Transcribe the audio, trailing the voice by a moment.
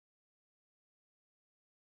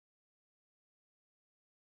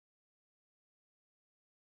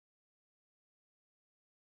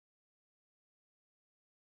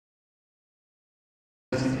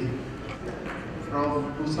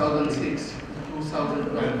2006 to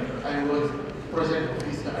 2012, I was project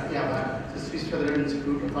officer at YABA, the Swiss Federal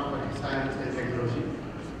Institute of Aquatic Science and Technology.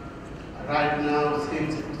 Right now,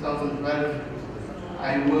 since 2012,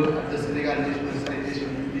 I work at the Senegal National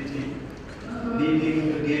Sanitation Utility,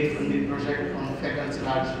 leading the gate-funded project on fecal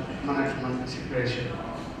sludge management separation.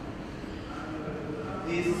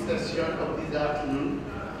 This session of this afternoon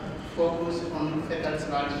focus on fecal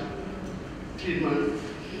sludge treatment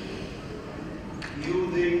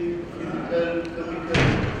using physical, chemical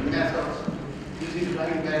methods, using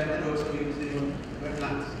drying bed and also using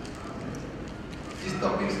wetlands. This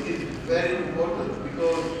topic is very important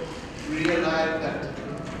because we realize that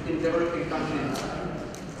in developing countries,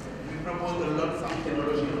 we propose a lot of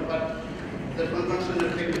technology, but the conventional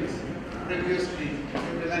techniques previously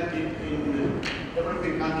implemented in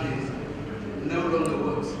developing countries no longer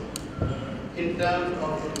works. In terms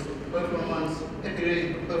of performance,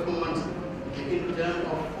 epidemic performance, in terms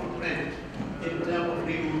of footprint, in terms of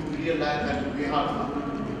reuse, we realize that we have something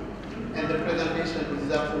to do. And the presentation is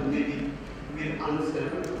therefore maybe will answer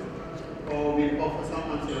or will offer some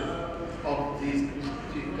answers of this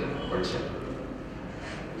critical question.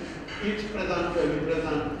 Each presenter will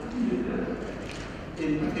present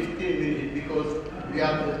in 15 minutes because we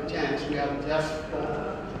have the chance, we have just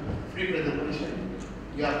for free presentation.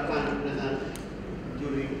 We have planned to present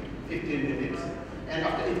during 15 minutes. And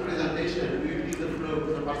after each presentation, we will give the floor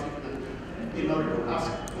to the participants in order to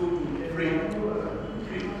ask 2 to 3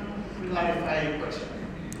 clarifying questions.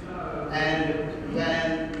 And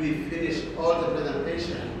when we finish all the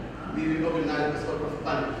presentation, we will organize a sort of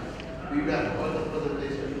panel. We will have all the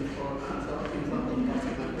presentation for answer in front of the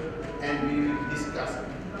participants, and we will discuss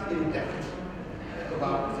in depth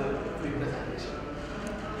about the pre-presentation.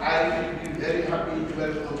 I will be very happy to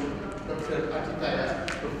welcome Dr. Atitaya,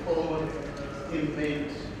 the former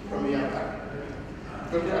teammate from YAPAC.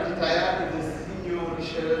 Dr. Atitaya is a senior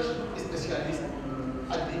research specialist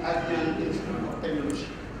at the Asian Institute of Technology,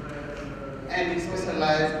 and he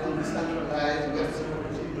specialized on decentralized wastewater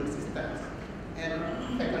treatment systems and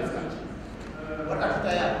fecal sludge. What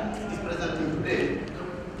Atitaya is presenting today,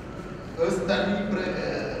 a study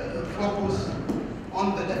focus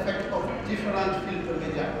on the effect of different filter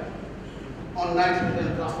media on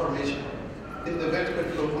nitrogen transformation in the vertical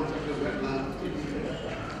flow constructed wetland.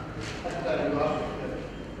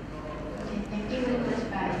 Thank you very much,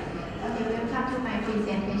 Bai. Okay, welcome to my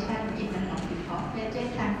presentation in the topic of nitrogen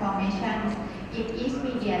transformation in each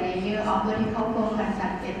media layer of vertical flow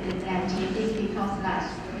constructed wetland treated fecal sludge.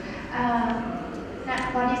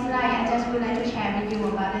 For this slide, I just would like to share with you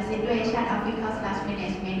about the situation of fecal sludge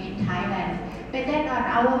management in Thailand. But then on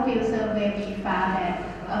our field survey, we found that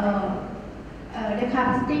the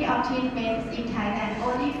capacity of treatments in Thailand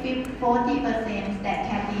only 40% that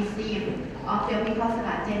can receive of the fecal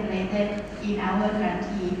sludge generated in our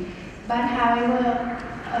country. But however,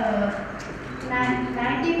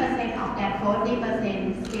 90% of that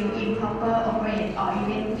 40% still improper operate or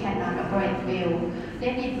even cannot operate well.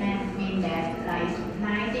 Then it means that like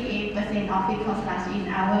 98% of fecal sludge in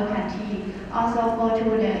our country also go to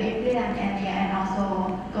the effluent area and also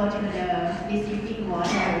go to the receiving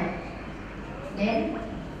water. Then,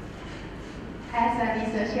 as a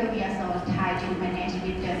researcher, we also try to manage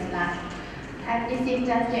with the sludge. And this is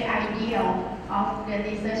just the ideal of the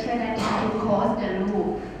researcher that try to close the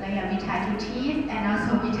loop. Like we try to treat and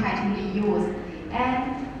also we try to reuse.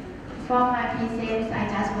 And for my presents, I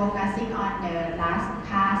just focusing on the last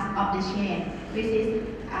part of the chain, which is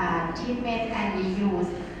treatment and reuse.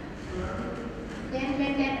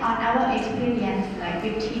 Then on our experience, like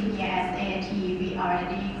 15 years as AAT, we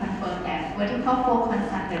already confirmed that vertical flow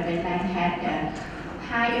constructed wetland had the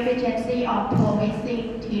high efficiency or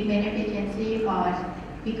promising treatment efficiency for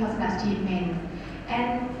fecal sludge treatment.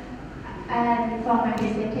 And for my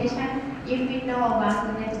presentation, if we know about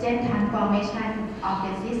the nitrogen transformation of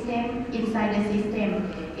the system inside the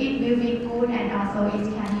system, it will be good and also it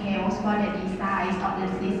can help for the design of the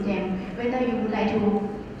system. Whether you would like to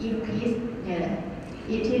increase the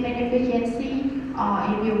treatment efficiency or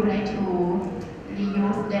if you would like to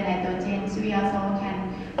reuse the nitrogen, we also can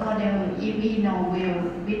model if we know well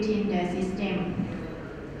within the system.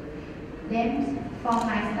 Then for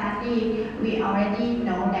my study, we already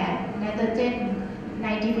know that nitrogen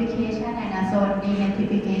nitrification and also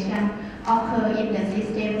denitrification occur in the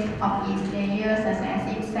system of each layer, such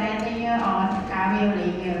as in sand layer or gravel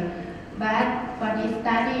layer. But for this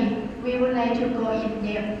study, we would like to go in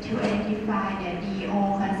depth to identify the DO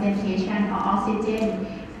concentration or oxygen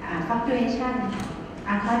fluctuation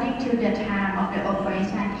according to the time of the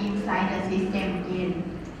operation inside the system again.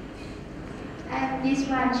 And this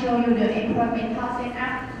one show you the experimental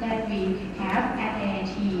setup that we have at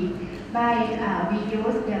AIT. We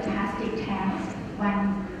use the plastic tanks,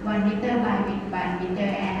 1 meter by 1 meter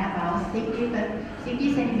and about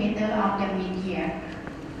 60 centimeter of the media.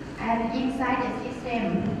 And inside the system,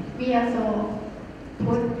 we also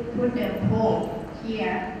put the probe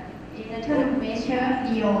here in order to measure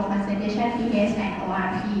DO concentration, pH, and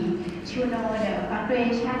ORP to know the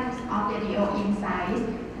fluctuations of the DO inside,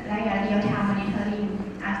 like a real-time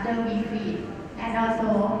monitoring after we feed. And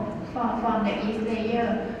also from the east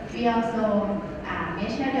layer, we also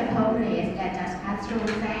measure the percolate that just pass through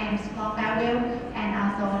sand, small gravel, and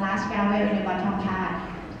also large gravel in the bottom part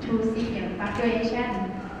to see the fluctuation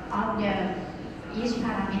of each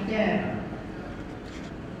parameter.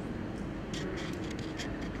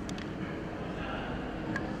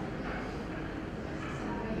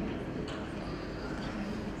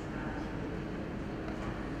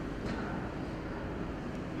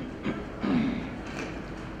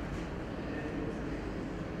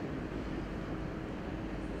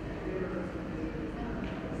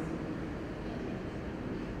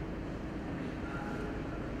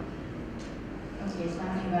 Okay,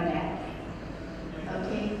 something about that.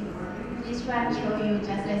 Okay, this one show you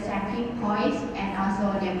just the sampling points and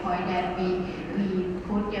also the point that we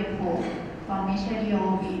put the probe for measure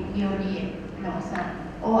BOD,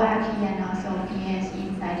 ORP and also pH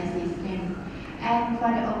inside the system. And for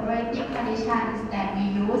the operating conditions that we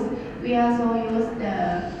use, we also use the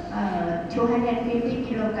 250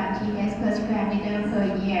 kilogram TS per square meter per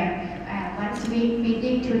year once we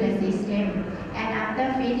feeding to the system. And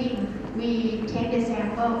after feeding, we take the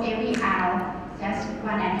sample every hour, just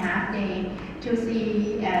 1.5 days, to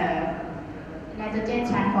see nitrogen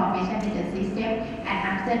transformation in the system. And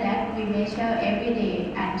after that, we measure every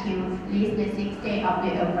day until at least the 6th day of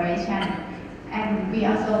the operation. And we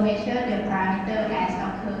also measure the parameter as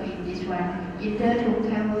occur in this one, in order to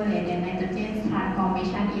calculate the nitrogen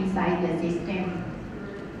transformation inside the system.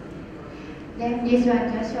 Then this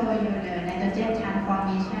one just show you the nitrogen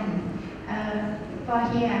transformation. For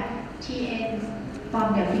here, TN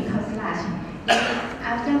from the pickle sludge.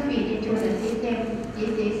 After feed into the system, this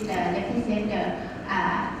is the represent the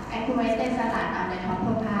accumulated sludge on the top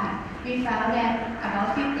part. We found that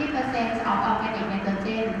about 50% of organic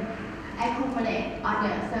nitrogen accumulate on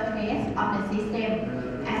the surface of the system,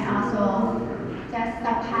 and also just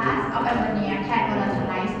some parts of ammonia can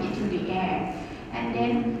volatilize into the air. And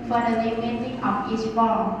then for the remaining of each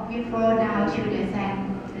form, we flow down to the sand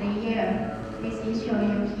layer, which is shown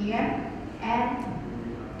you here. And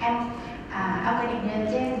organic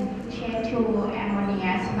nitrogen change to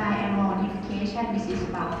ammonia by ammonification, which is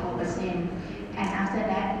about 4%. And after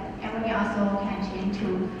that, ammonia also can change to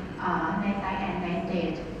nitrite and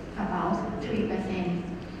nitrate, about 3%.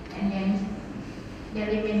 And then the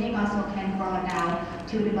remaining also can fall down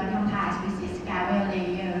to the bottom part, which is gravel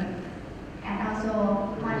layer. And also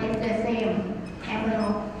more or less the same,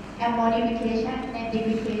 ammonification,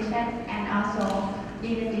 nitrification, and also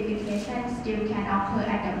denitrification still can occur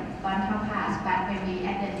at the bottom parts, but maybe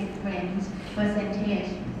at a different percentage.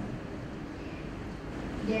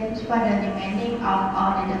 Then for the remaining of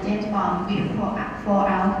all the nitrogen form will fall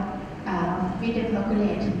out with the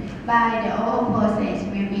percolate. By the overall process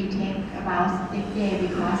will be take about 6 days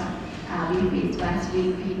because we feed once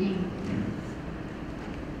week feeding.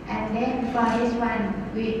 And then for this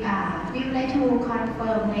one, we would like to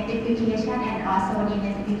confirm nitrification and also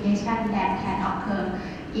denitrification that can occur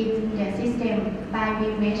in the system by we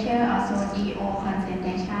measure also DO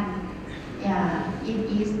concentration in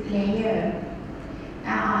each layer.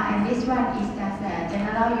 And this one is just a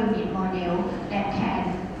general unit model that can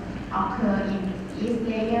occur in each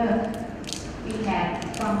layer. We can,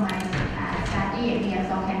 from my study, we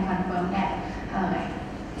also can confirm that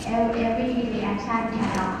every reaction can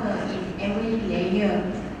occur in every layer.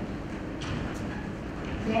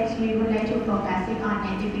 Next, we would like to focusing on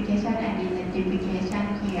nitrification and denitrification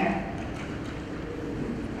here.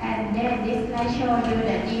 And then this slide show you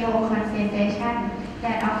the DO concentration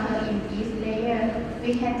that occur in each layer.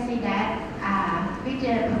 We can see that with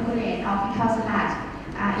the percolate of pickle sludge,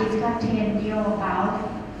 it contains DO about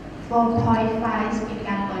 4.5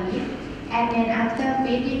 milligram per liter. And then after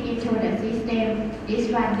feeding into the system, this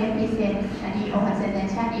one represents the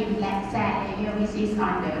concentration in black sand layer, which is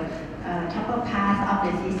on the top part of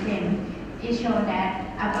the system. It shows that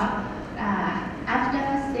about after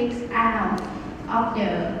 6 hours of the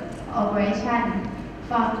operation,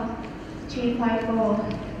 from 3.4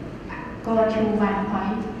 go to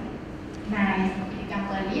 1.9 milligram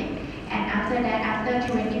per liter. And after that, after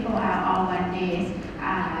 24 hours or 1 day,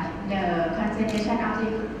 the concentration of the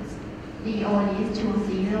DO leads to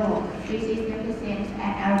 0, which is represents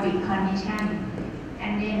an aerobic condition.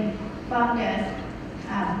 And then from the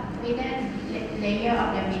middle layer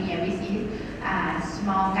of the media, which is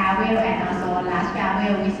small gravel and also large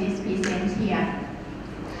gravel, which is present here.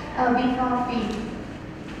 Before feed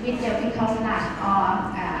with the pickle sludge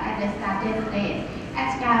or at the started state,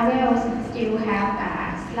 as gravels still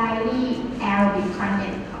have slightly aerobic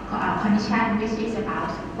condition, which is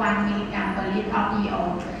about 1 milligram per liter of DO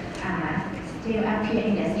still appear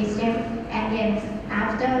in the system. And then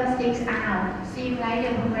after 6 hours, seem like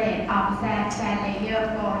the permeate of sand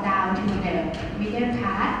layer fall down to the middle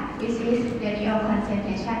part, which is the DO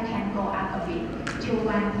concentration can go up a bit to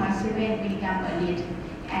 1.7 milligram per liter.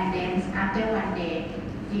 And then after 1 day,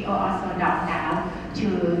 DO also drop down to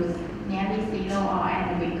nearly 0 or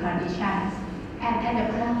anaerobic conditions. And at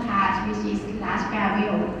the bottom part, which is large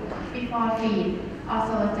gravel, before feed,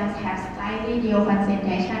 also just have slightly DO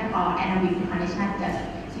concentration or anaerobic condition, just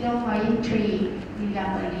 0.3 milligram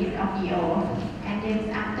per liter of DO. And then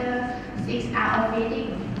after 6 hours of feeding,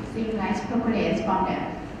 seem like percolates from the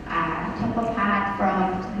top part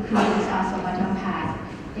from fluids also bottom part.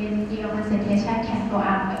 Then DO concentration can go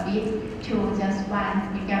up a bit to just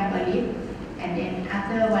 1 milligram per liter. And then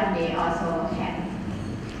after 1 day also can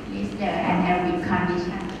reach the anaerobic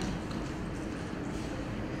condition.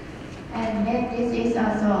 And then this is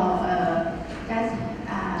also just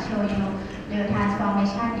show you the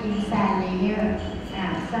transformation in sand layer.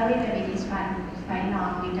 Sorry maybe this one quite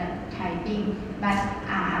long with the typing, but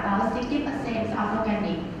about 60% of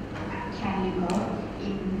organic can remove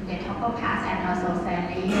in the top part and also sand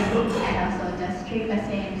layer, and also just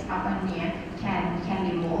 3% of ammonia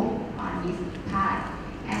can remove on this part.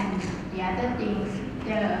 And the other things,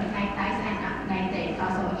 the nitrites and nitrate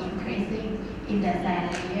also increasing in the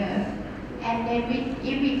sand layer. And then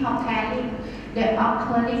if we comparing the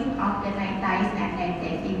occurring of the nitrites and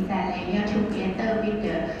nitrates in sand layer together with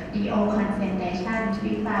the DO concentration,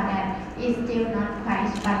 we found that it's still not quite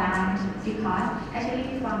balanced, because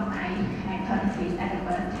actually from my hypothesis at the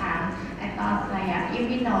first time, I thought like if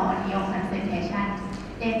we know DO concentration,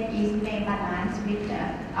 then it may balance with the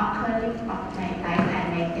occurring of nitrites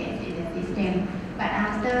and nitrates in the system. But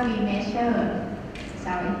after we measure,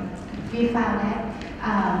 we found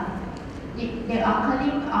that the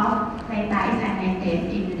occurring of nitrites and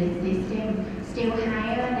nitrates in the system still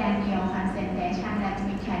higher than the concentration that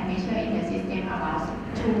we can measure in the system about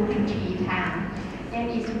 2 to 3 times. Then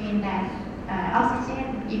it means that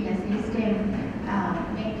oxygen in the system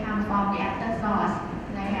may come from the other source,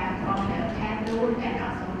 like from the plant root, and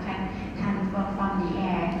also can come from the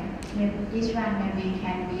air. This one maybe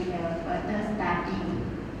can be the further study.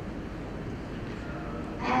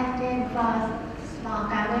 And then for small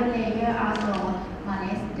gravel layer also more or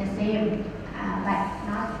less the same, but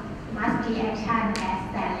not much reaction as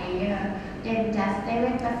sand layer. Then just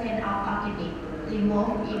 7% of organic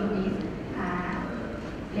removed in this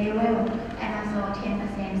level, and also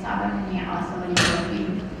 10% of ammonia also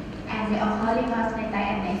removed. And the occurring of nitrite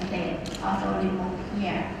and nitrate also removed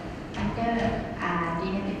here under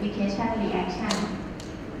denitrification reaction.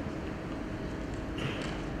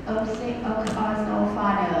 Also for the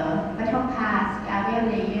bottom part gravel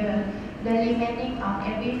layer, the remaining of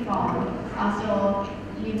every form also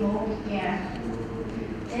removed here.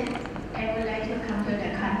 Then I would like to come to the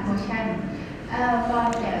conclusion. For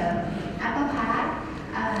the upper part,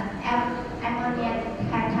 ammonia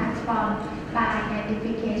can transform by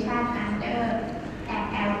nitrification under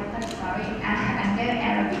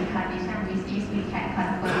aerobic condition, which is we can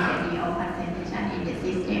confirm the DO concentration in the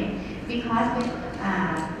system. Because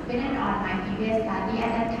based on my previous study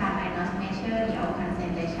at that time, I not measure DO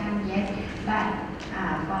concentration yet, but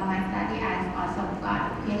for my study I also got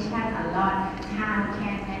question a lot, how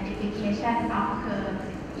can nitrification occur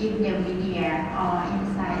in the media or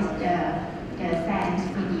inside the sand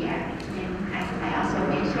media. Then I also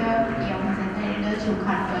measure DO concentration to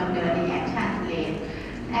confirm the reaction rate.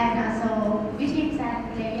 And also within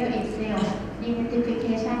sand layer itself,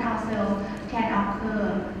 denitrification also can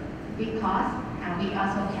occur because we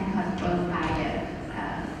also can confirm by the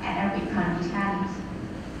anaerobic conditions.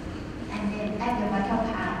 And then at the bottom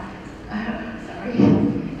part,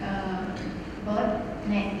 both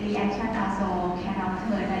reaction also can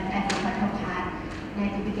occur at the bottom part,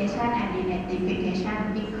 nitrification and denitrification,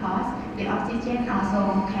 because the oxygen also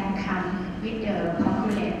can come with the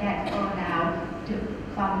particulate that fall down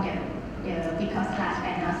from the pickle sludge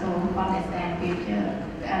and also from the sand filter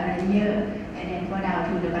layer, and then fall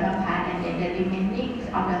down to the bottom part, and then the remaining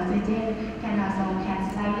of the oxygen can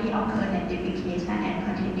slightly occur nitrification and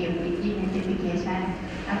continue with denitrification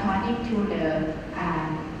according to the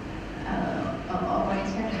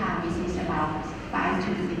operation time, which is about 5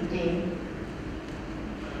 to 6 days.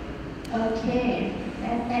 Okay,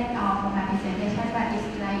 that's all for my presentation. But this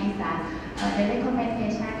slide is the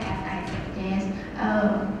recommendation as I suggest.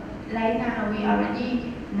 Right now, we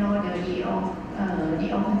already know the DO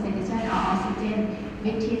concentration of oxygen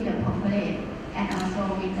within the populate, and also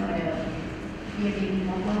we know the building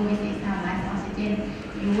removal, which is how much oxygen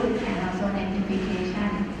used, and also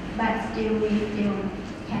nitrification. But still, we still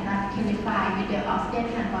cannot clarify with the oxygen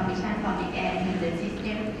transformation from the air into the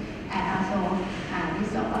system, and also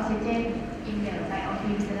this oxygen in the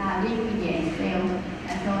biofilm surrounding in the cell.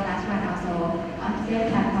 And so last one also oxygen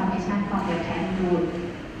transformation from the plant root.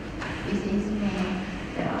 This is made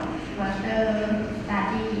the further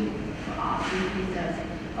study of this research.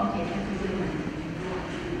 Okay, thank you very much.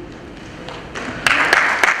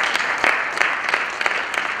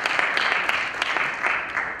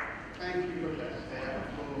 Thank you, Dr. Sarah,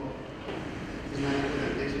 for the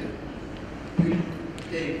presentation. We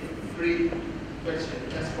take 3 questions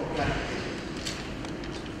just for clarification.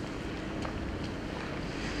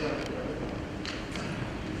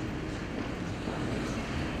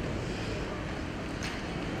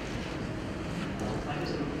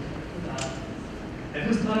 Have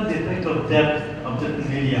you studied the effect of depth of the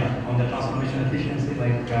media on the transformation efficiency?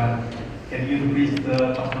 Like, can you increase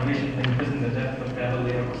the transformation by increasing the depth of gravel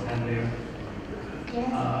layer or sand layer? Yes,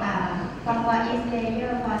 for each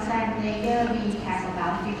layer, for sand layer, we have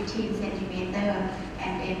about 15 centimeter,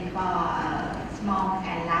 and then for small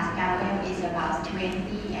and large gravel is about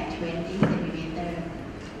 20 and 20 centimeter.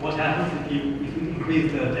 What happens if you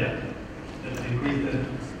increase the depth?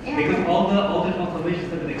 Because all the transformations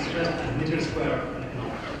have been expressed as meter square,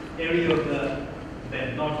 area of the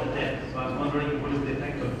bed, not the depth. So I was wondering what is the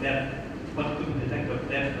effect of depth? What could be the effect of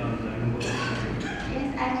depth on the removal?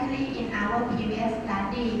 Yes, actually in our previous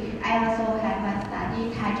study, I also have a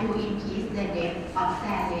study try to increase the depth of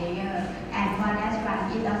sand layer, and for that one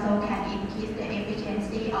it also can increase the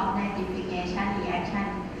efficiency of nitrification reaction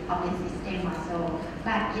of the system also,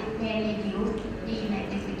 but it may reduce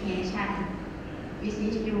denitrification, which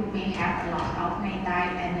is you may have a lot of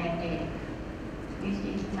nitrite and nitrate, which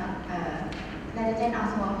is not nitrogen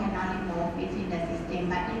also cannot remove within the system,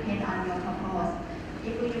 but depend on your purpose.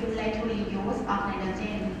 If you would like to reuse of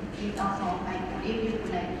nitrogen, it's also like if you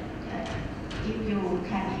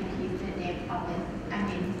can increase the depth of the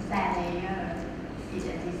sand layer in the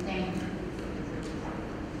system.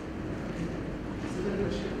 Second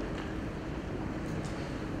question.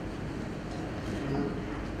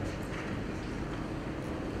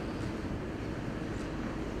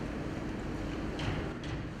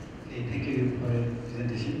 Okay, thank you for your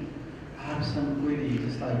presentation. I have some queries,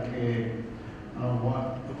 just like what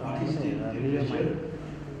is the temperature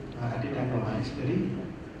at the time of my study,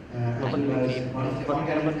 as well as what is the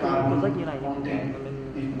organic carbon content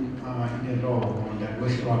in the raw or the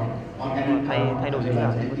wastewater, organic carbon as well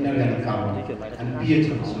as the inorganic carbon, and pH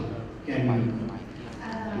also. Can you?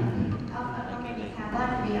 Organic carbon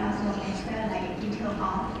we also measure like in terms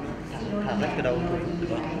of COD and DOD,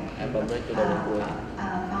 right? From the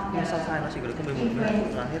nó chỉ có được 11 phút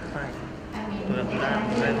là hết file. Tôi làm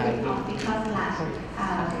because last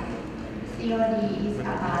COD is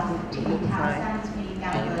about 3,000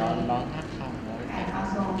 milligram, and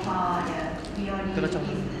also for the DOD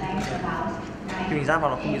is like about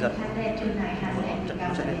 800 to 900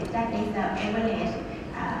 milligram. That is the average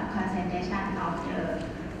concentration of the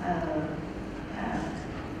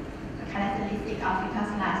characteristic of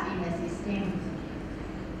because last in the system.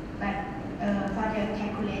 But for the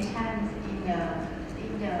calculations in the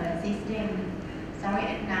system, sorry,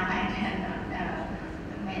 now I cannot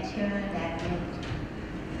measure that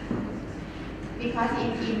because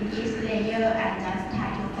in each layer I just try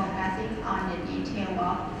to focusing on the detail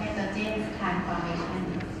of nitrogen transformation.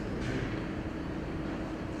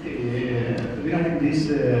 Regarding this,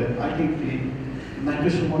 I think the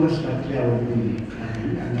microsomolar structure will be,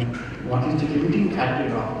 and what is the limiting factor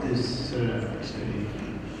of this study?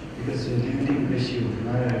 Because limiting ratio,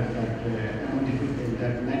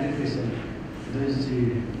 that nitrogen, there is the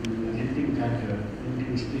limiting factor,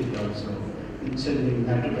 limiting state also. In sending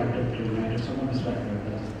nitrofactor to nitrosomolar structure,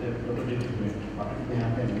 that's the prototype. What may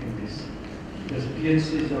happen in this? Because pH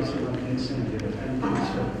is also not mentioned there, and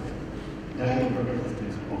also that is prototype.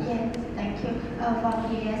 Yes, thank you. For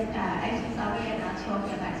pH, actually, sorry, I'm not sure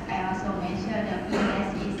here, but I also mentioned the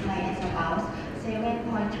pH is like about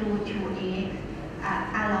 7.2 to 8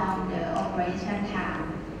 along the operation time.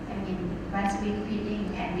 Once we feeding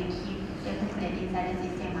and we keep the populate inside the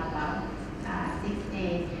system about 6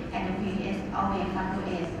 days, and the pH always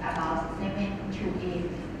fluctuates about 7 to 8.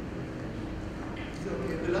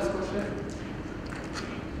 Okay, the last question.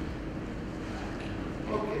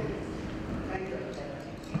 Okay, thank you.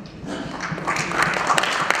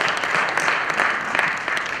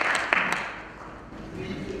 We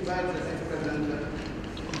invite the ex-president,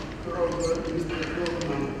 Mr. Grover.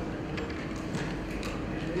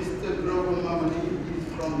 Mr. Grover Mamadi is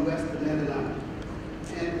from West Netherlands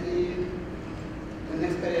and is an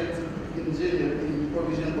experienced engineer in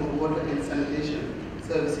provision of water and sanitation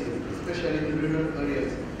services, especially in rural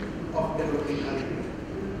areas of developing countries.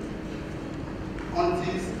 On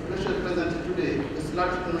this special present today, the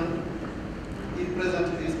sludge tunnel is present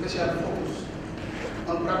with special focus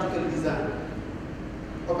on practical design,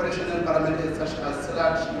 operational parameters such as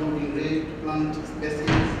sludge loading rate, plant species,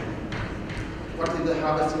 what is the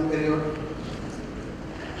harvesting period,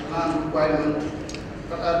 land requirement,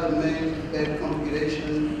 what are the main bed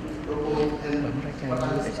configuration proposed, and what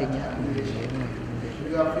are the configuration.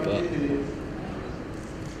 You have 15 minutes.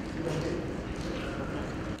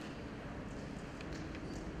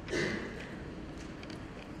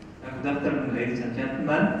 Good afternoon, ladies and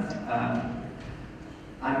gentlemen.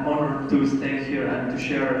 I'm honored to stay here and to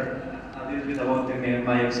share a little bit about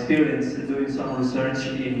my experience doing some research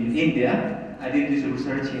in India. I did this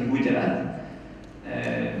research in Gujarat.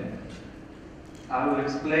 I will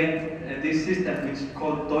explain this system, which is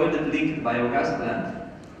called toilet-linked biogas plant,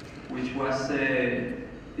 which was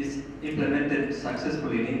is implemented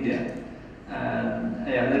successfully in India.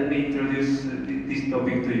 Let me introduce this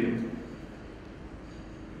topic to you.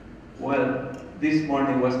 Well, this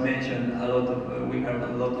morning was mentioned a lot of, we heard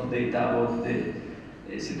a lot of data about the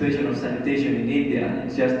situation of sanitation in India.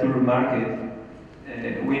 And just to remark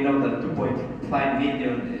it, we know that 2.5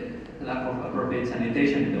 million lack of appropriate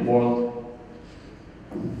sanitation in the world.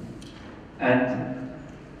 And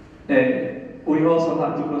we also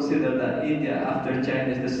have to consider that India, after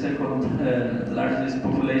China, is the second largest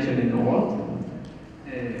population in the world.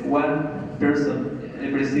 1 person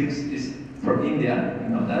every 6 is from India, you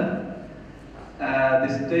know that. The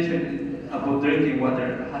situation about drinking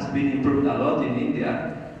water has been improved a lot in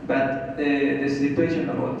India, but the situation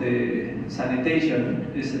about the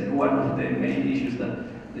sanitation is one of the main issues that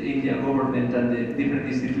the Indian government and the different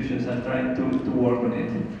institutions are trying to work on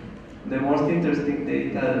it. The most interesting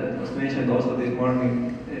data was mentioned also this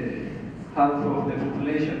morning, half of the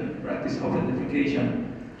population practice identification.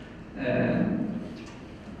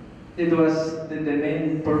 It was the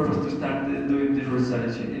main purpose to start doing this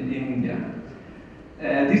research in India.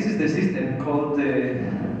 This is the system called the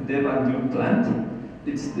Devandu plant.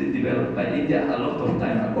 It's developed by India a lot of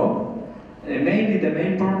time ago. Mainly the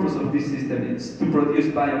main purpose of this system is to produce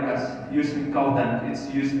biogas using cow dung. It's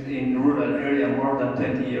used in rural area more than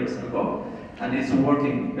 20 years ago, and it's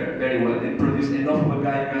working very well. It produces enough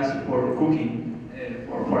biogas for cooking,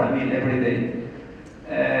 for a meal every day.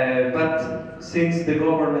 But since the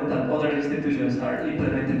government and other institutions are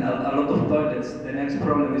implementing a lot of toilets, the next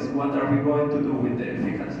problem is what are we going to do with the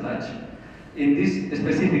fecal sludge? In this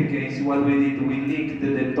specific case, what we did, we linked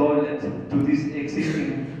the toilet to this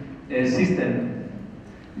existing system.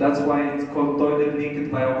 That's why it's called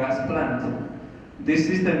toilet-linked biogas plant. This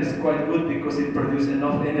system is quite good because it produces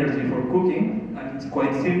enough energy for cooking, and it's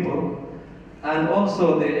quite simple. And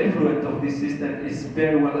also the effluent of this system is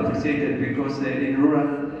very well appreciated because in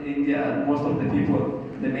rural India, most of the people,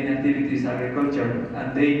 the main activity is agriculture,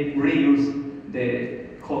 and they reuse the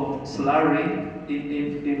whole slurry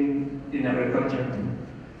in agriculture.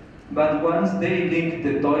 But once they linked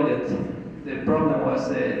the toilet, the problem was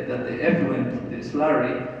that the effluent, the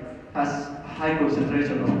slurry, has high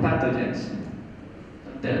concentration of pathogens.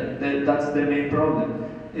 That's the main problem.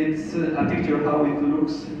 It's a picture of how it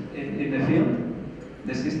looks in the field,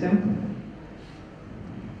 the system.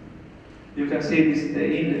 You can see this, the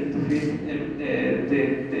inlet to feed,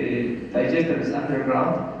 the digester is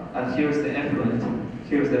underground, and here's the effluent,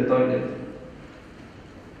 here's the toilet.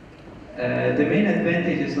 The main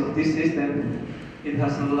advantages of this system, it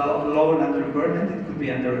has low land requirement, it could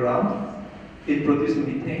be underground, it produces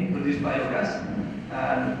methane, produces biogas,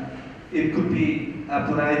 and it could be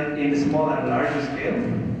applied in small and large scale,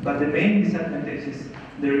 but the main disadvantage is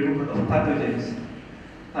the removal of pathogens,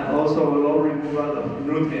 and also low removal of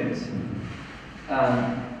nutrients.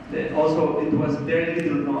 Also, it was very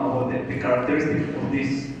little known about the characteristics of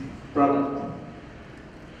this product.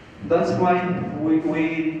 That's why we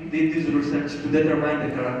did this research to determine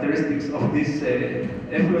the characteristics of this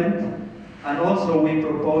effluent, and also we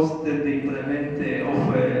proposed the implement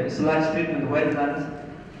of sludge treatment wetlands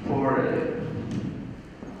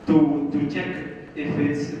to check if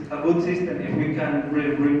it's a good system, if we can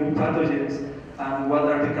remove pathogens, and what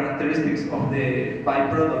are the characteristics of the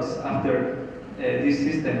byproducts after this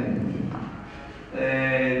system.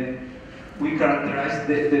 We characterized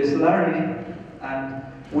the slurry, and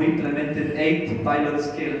we implemented 8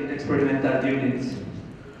 pilot-scale experimental units.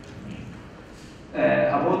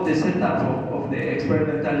 About the setup of the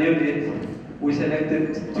experimental unit, we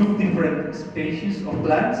selected 2 different species of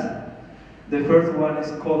plants. The first one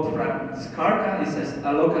is called Scarca, it's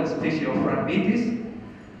a local species of Phragmites.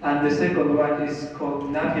 And the second one is called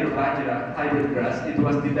Napier bajra hybrid grass. It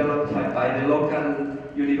was developed by the local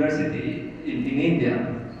university in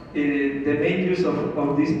India. The main use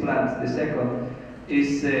of these plants, the second,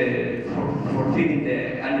 is for feeding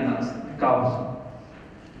the animals, the cows.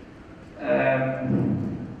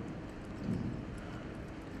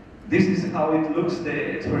 This is how it looks, the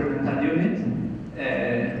experimental unit.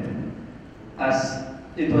 As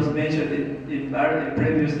it was mentioned in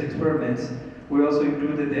previous experiments, we also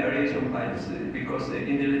included the aeration pipes because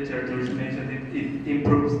in the literature it's mentioned it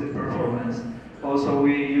improves the performance. Also,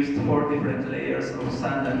 we used 4 different layers of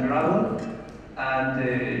sand and gravel,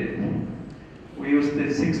 and we used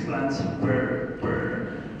 6 plants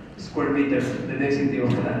per square meter, the density of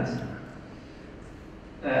plants.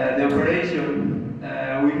 The operation,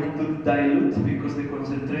 we had to dilute because the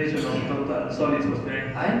concentration of total solids was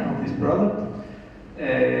very high of this product.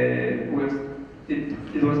 It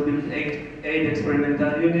was built 8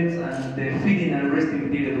 experimental units, and the feeding and resting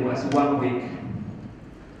period was 1 week.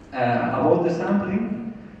 About the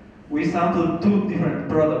sampling, we sampled 2 different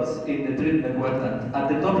products in the treatment wetland. At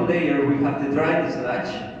the top layer, we have the dried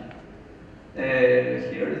sludge.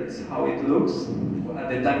 Here it's how it looks at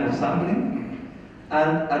the time of sampling.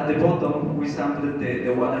 And at the bottom, we sampled the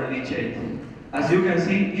water leachate. As you can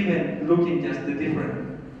see, even looking just the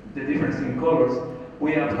difference in colors,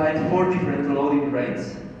 we applied 4 different loading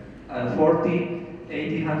rates, 40,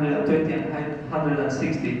 80, 120, and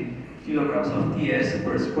 160 kilograms of TS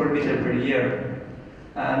per square meter per year.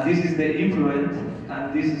 And this is the influent,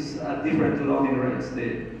 and this is at different loading rates,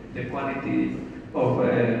 the quality of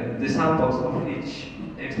the samples of each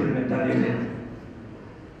experimental unit.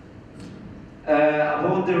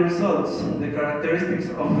 About the results, the characteristics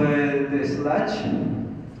of the sludge,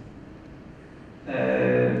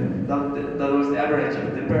 that was the average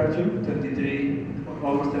of temperature, 23,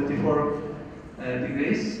 almost 24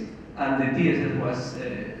 degrees, and the TSS was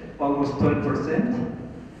almost 12%,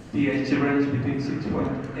 pH range between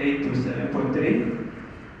 6.8 to 7.3.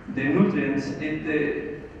 The nutrients,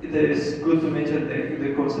 it is good to mention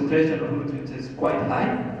the concentration of nutrients is quite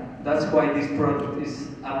high. That's why this product is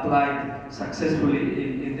applied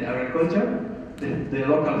successfully in the agriculture. The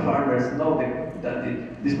local farmers know that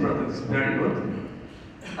this product is very good.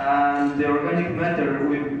 And the organic matter,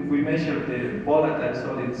 we measured the volatile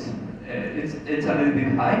solids, it's a little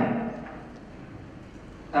bit high.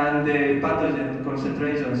 And the pathogen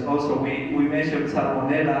concentrations also, we measured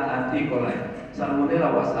Salmonella and E. coli.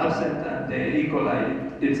 Salmonella was absent, and the E.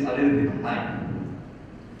 coli, it's a little bit high.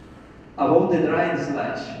 About the dried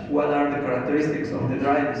sludge, what are the characteristics of the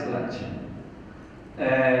dried sludge?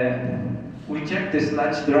 We checked the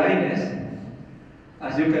sludge dryness.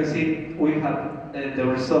 As you can see, we have the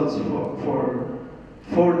results for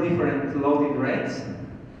 4 different loading rates,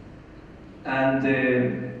 and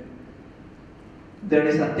there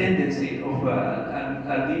is a tendency of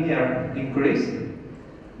a linear increase,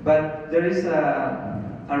 but there is a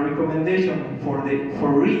recommendation for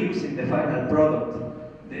reusing the final product.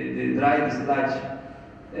 The dried sludge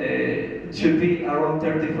should be around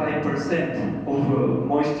 35% of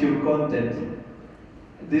moisture content.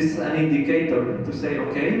 This is an indicator to say,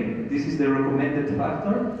 okay, this is the recommended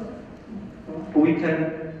factor. We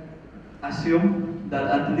can assume that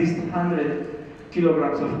at least 100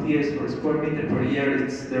 kilograms of TS per square meter per year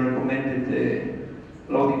is the recommended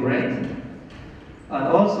loading rate. And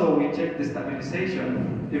also we checked the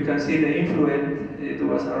stabilization. You can see the influent, it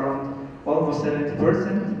was around almost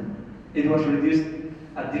 70%. It was reduced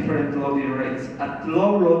at different loading rates. At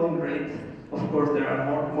low loading rate, of course, there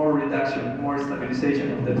are more reduction, more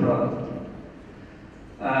stabilization of the product.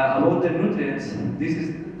 About the nutrients, this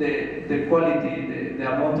is the quality, the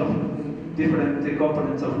amount of different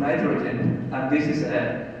components of nitrogen, and this is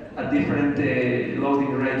a different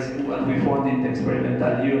loading rates what we found in the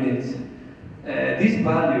experimental units. These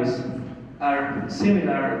values are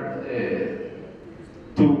similar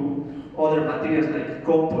to other materials like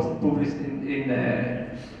compost published in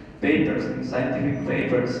papers, in scientific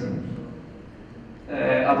papers.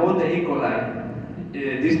 About the E. coli,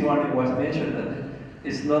 this morning was mentioned that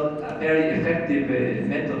it's not a very effective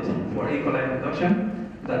method for E. coli reduction.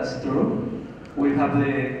 That's true. We have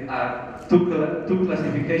the two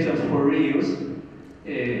classifications for reuse.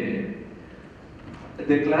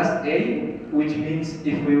 the class A, which means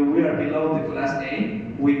if we are below the class A,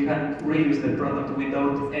 we can reuse the product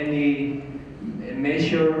without any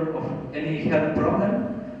measure of any health problem.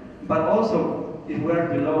 But also, if we are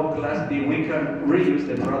below class B, we can reuse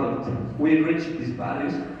the product. We reach these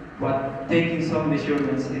values, but taking some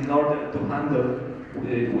measurements in order to handle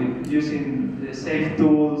with using the safe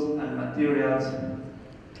tools and materials.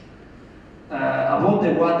 About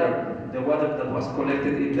the water that was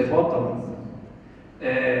collected in the bottom,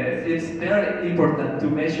 it's very important to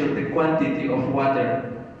measure the quantity of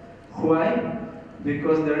water. Why?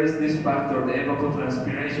 Because there is this factor, the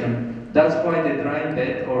evapotranspiration. That's why the dry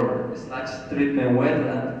bed or / treatment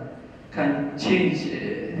wetland can change.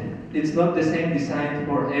 It's not the same design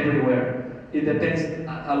for everywhere. It depends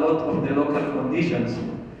a lot of the local conditions.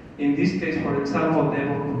 In this case, for example, the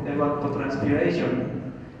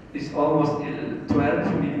evapotranspiration is almost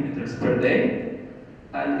 12 millimeters per day.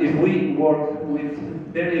 And if we work with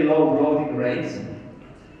very low loading rates,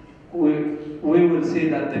 we will see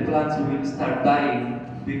that the plants will start dying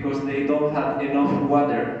because they don't have enough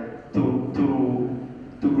water to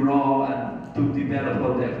grow and to develop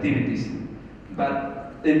all the activities.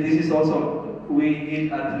 But this is also, we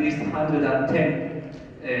need at least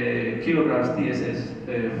 110 kilograms TSS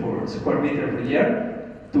for square meter per year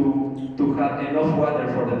to have enough water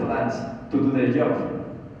for the plants to do their job.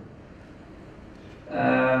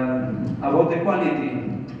 About the quality,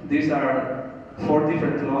 these are 4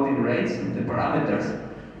 different loading rates, the parameters,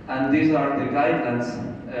 and these are the guidelines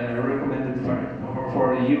recommended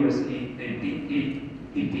for US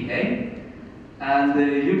EPA. And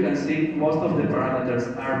you can see most of the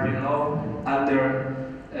parameters are below, under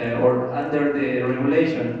the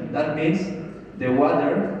regulation. That means the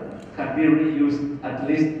water can be reused, at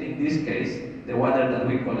least in this case, the water that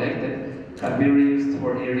we collected can be reused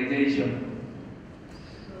for irrigation.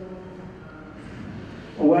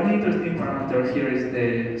 One interesting parameter here is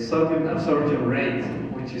the sodium absorption rate,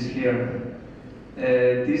 which is here.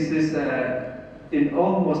 This is, in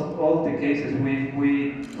almost all the cases,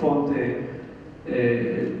 we found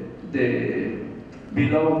the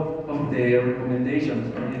below of the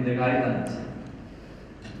recommendations or in the guidelines.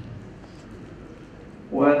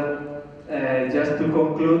 Well, just to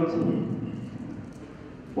conclude,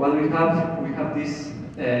 what we have this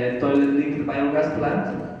toilet-linked biogas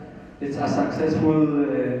plant. It's a successful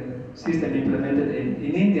system implemented in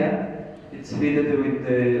India. It's fitted with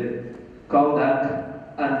the cow dung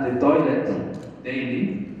and the toilet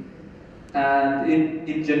daily. And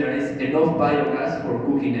it generates enough biogas for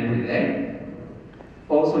cooking every day.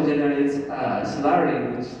 Also generates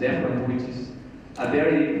slurry, which is a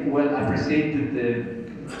very well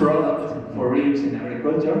appreciated product for reuse in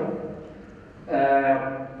agriculture.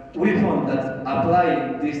 We found that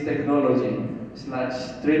applying this technology /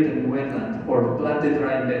 treated wetland or planted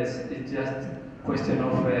dry beds, it's just a question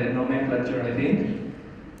of nomenclature, I think.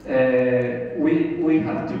 We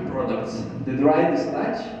have 2 products: the dried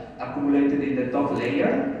sludge accumulated in the top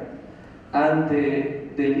layer, and the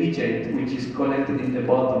leachate, which is collected in the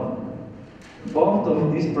bottom. Both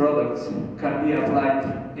of these products can be applied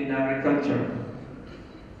in agriculture.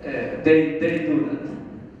 They do that.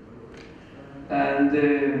 And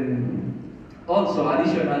also,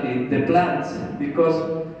 additionally, the plants, because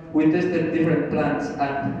we tested different plants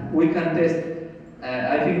and we can test,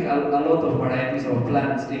 I think, a lot of varieties of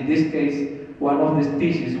plants. In this case, one of the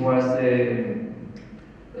species was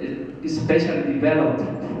especially developed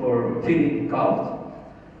for feeding cows.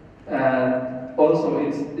 Also,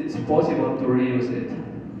 it's possible to reuse it.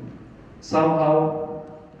 Somehow,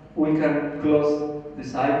 we can close the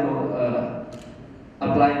cycle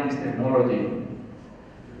applying this technology.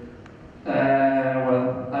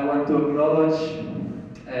 Well, I want to acknowledge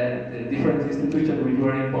the different institutions which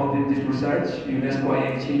were involved in this research: UNESCO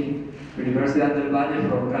IHE, Universidad del Valle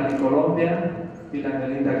from Cali, Colombia, Bill and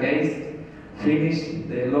Melinda Gates, Finnish,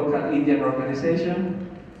 the local Indian organization,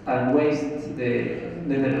 and WASTE, the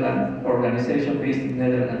Netherlands organization based in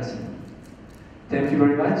Netherlands. Thank you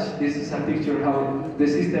very much. This is a picture how the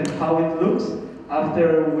system, how it looks.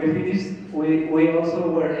 After we finished, we also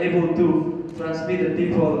were able to transmit the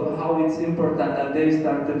people how it's important, and they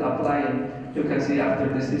started applying. You can see after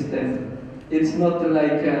the system, it's not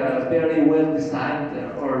like very well designed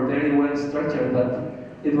or very well structured, but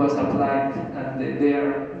it was applied, and they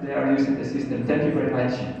are using the system. Thank you very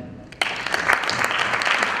much.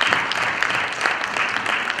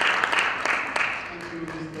 Thank you,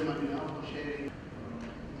 Mr. Madina, for sharing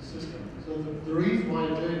the system. So the reason why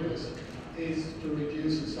you're doing this is to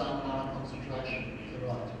reduce the salmonella concentration. Is that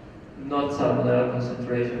right? Not salmonella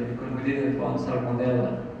concentration, because we didn't find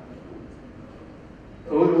salmonella.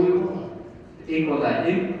 E.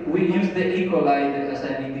 coli. We use the E. coli as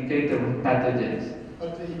an indicator of pathogens.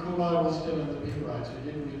 But the E. coli was still in the meat, right? So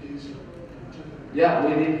you didn't reduce it. Yeah,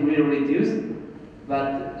 we did really reduce,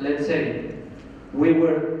 but let's say we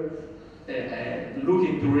were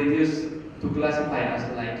looking to reduce, to classify as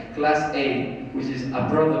like class A, which is a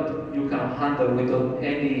product you can handle without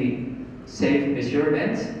any safe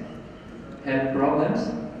measurements, health problems,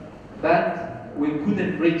 but we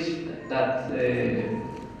couldn't reach that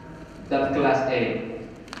that class A.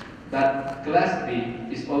 But class B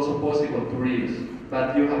is also possible to reuse,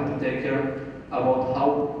 but you have to take care about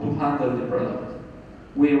how to handle the product.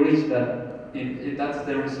 We reached that, that's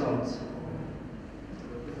the results.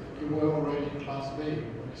 You were already in Class B when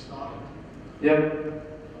you started. Yep.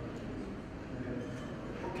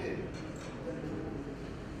 Okay.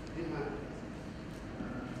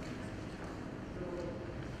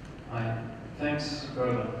 Hi, thanks,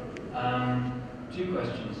 Berger. Two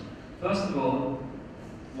questions. First of all,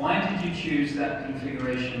 why did you choose that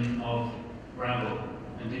configuration of gravel?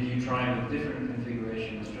 And did you try with different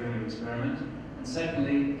configurations during your experiment? And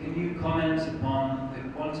secondly, can you comment upon the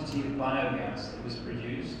quantity of biogas that was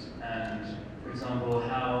produced and, for example,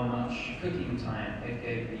 how much cooking time it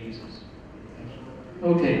gave the users? Thank you.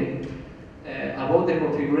 Okay. About the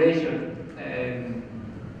configuration,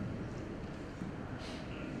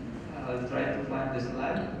 I'll try to find the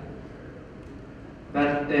slide.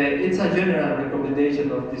 But it's a general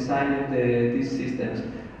recommendation of designing these systems.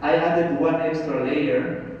 I added one extra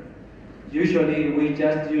layer. Usually we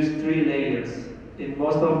just use 3 layers. In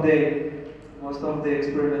most of the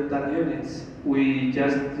experimental units, we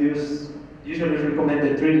just usually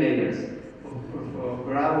recommended 3 layers for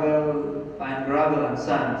gravel, fine gravel, and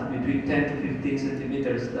sand between 10 to 15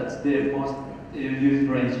 centimeters. That's the most used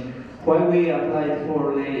range. Why we applied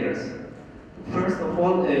 4 layers? First of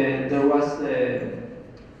all, there was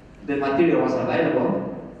the material was available.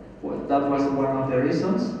 Well, that was one of the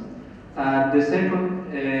reasons. And the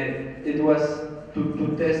second, it was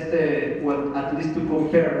to test, well, at least to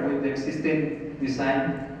compare with the existing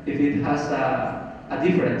design if it has a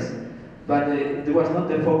difference. But it was not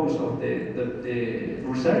the focus of the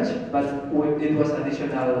research, but it was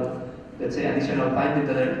additional, let's say, additional finding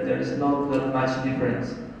that there is not that much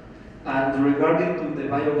difference. And regarding to the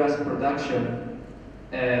biogas production,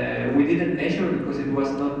 we didn't measure because it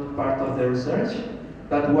was not part of the research.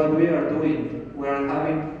 But what we are doing, we are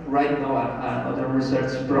having right now another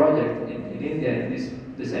research project in India,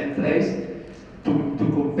 in the same place, to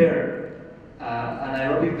compare an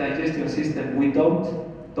aerobic digestion system without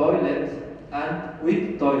toilet and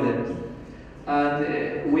with toilet.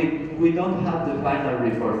 And we don't have the final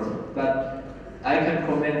report, but I can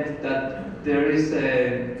comment that there is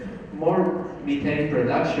more methane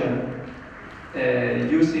production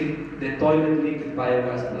using the toilet liquid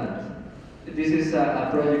biogas plant. This is a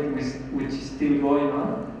project which is still going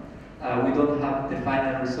on. We don't have the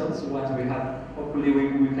final results. Once we have, hopefully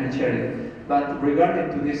we can share it. But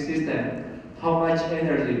regarding to this system, how much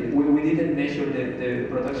energy, we didn't measure the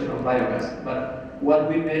production of biogas, but what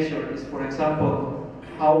we measure is, for example,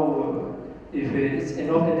 how, if it's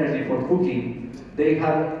enough energy for cooking, they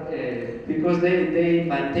have, because they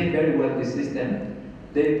maintain very well the system,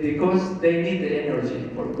 because they need the energy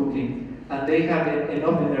for cooking, and they have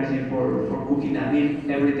enough energy for cooking a meal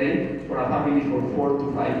every day for a family for 4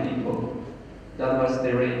 to 5 people. That was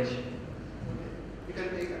the range. You can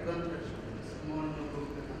take advantage of the small number of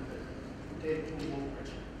the country, take more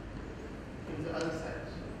pressure. On the other side.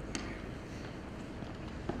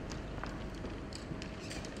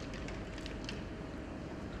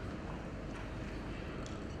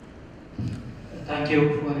 Thank you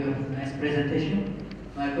for your nice presentation.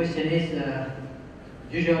 My question is,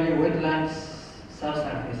 usually wetlands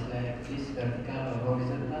subsurface like this, vertical or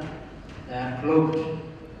horizontal, they are clogged.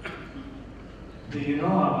 Do you know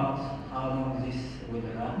about how long this will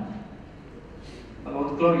run?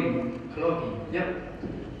 About clogging? Clogging. Yep.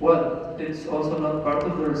 Well, it's also not part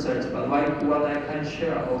of the research, but what I can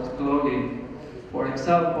share about clogging, for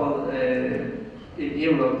example, in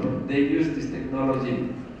Europe, they use this technology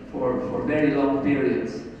for very long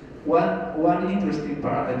periods. One interesting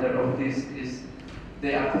parameter of this is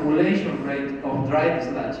the accumulation rate of dried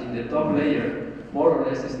sludge in the top layer, more or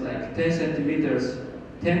less is like 10 centimeters,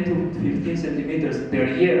 10 to 15 centimeters per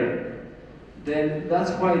year. Then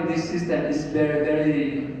that's why this system is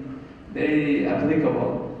very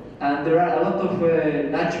applicable. And there are a lot of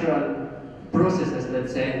natural processes,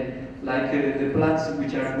 let's say, like the plants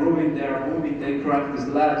which are growing, they are moving, they crack the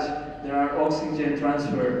sludge. There are oxygen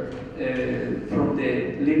transfer from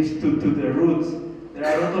the leaves to the roots. There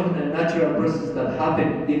are a lot of natural processes that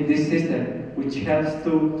happen in this system which helps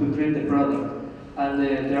to treat the product. And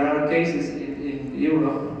there are cases in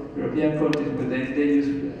Europe, European countries, where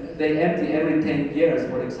they empty every 10 years,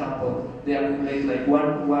 for example. They accumulate like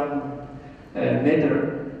one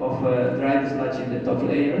meter of dried sludge in the top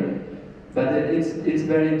layer. But it's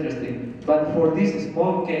very interesting. But for this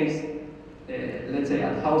small case, let's say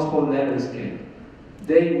at household level scale,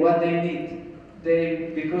 what they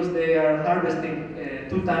need, because they are harvesting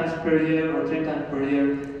 2 times per year or 3 times per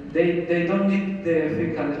year, they don't need the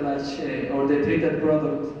fecal sludge or the treated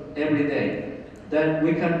product every day. Then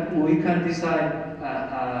we can design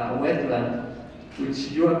a wetland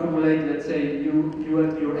which you accumulate. Let's say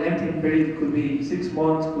your emptying period could be 6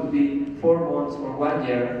 months, could be 4 months, or 1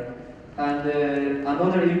 year. And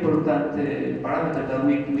another important parameter that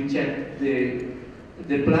we check,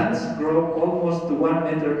 the plants grow almost to 1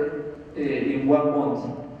 meter in 1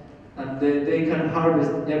 month. And they can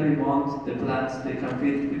harvest every month the plants, they can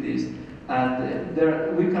feed with this.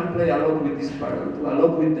 And we can play a lot with this a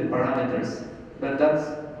lot with the parameters. But that's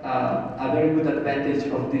a very good advantage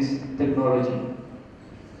of this technology.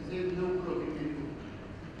 There is no growth.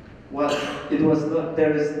 Well, it was not,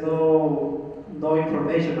 there is no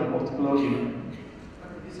information about clogging.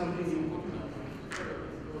 It's something you could.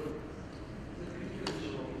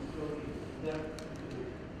 Yeah.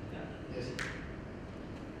 Yes.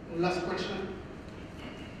 Last question.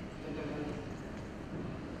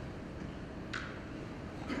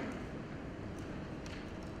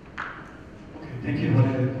 Okay, thank you for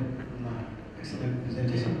the excellent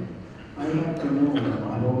presentation. I would like to know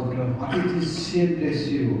about what is the shade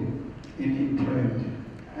ratio in effluent,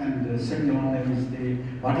 and the second one is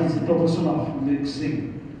what is the proportion of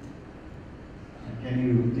mixing? Can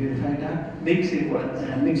you clarify that? Mixing what?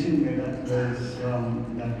 Mixing that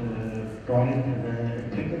toilet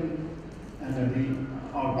applicant and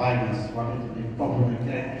or biogas. What is the problem?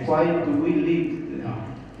 Why do we leak?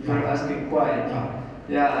 You're asking why?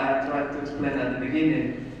 Yeah. I tried to explain at the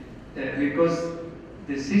beginning. Because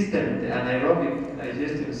the system, the anaerobic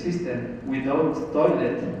digestion system without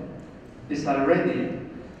toilet is already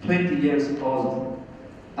 20 years old,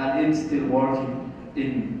 and it's still working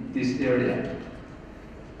in this area.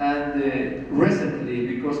 And recently,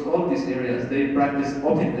 because all these areas, they practice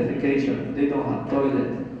open defecation, they don't have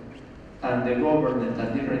toilet, and the government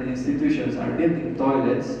and different institutions are building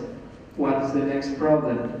toilets. What is the next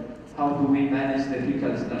problem? How do we manage the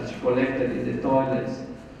fecal sludge collected in the toilets?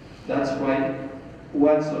 That's why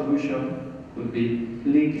one solution could be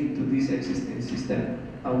linked to this existing system,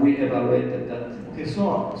 and we evaluated that. Okay,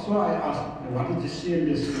 so I asked, what is the CN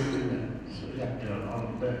ratio in the reactor or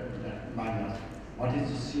the biogas? What is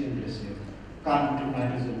the CN ratio? Carbon to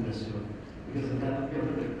nitrogen ratio? Because that would be a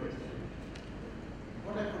good question.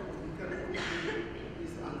 What I propose,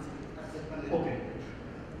 is answer as a panel. Okay.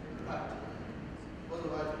 But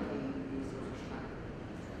otherwise, we can use the time.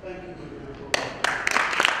 Thank you very much.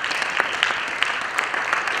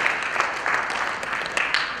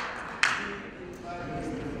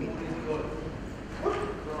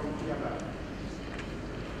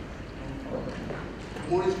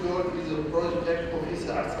 Maurice Gold is a project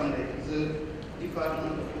officer at Sunday, the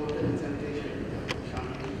Department of Water and Sanitation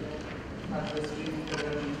at the Stream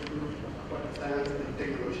Federal Institute of Aquatic Science and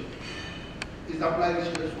Technology. His applied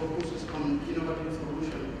research focuses on innovative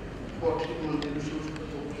solutions for treatment and issues of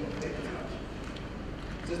sludge.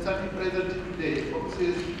 The study presented today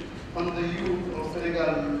focuses on the use of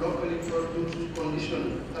Senegal locally produced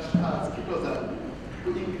conditions such as ketosal to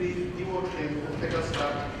increase dewatering of fecal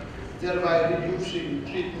sludge, thereby reducing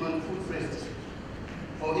treatment food waste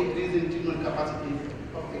or increasing treatment capacity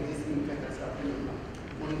of existing fecal sludge.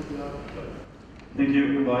 Thank you,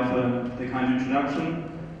 Goodbye, for the kind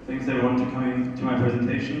introduction. Thanks everyone for coming to my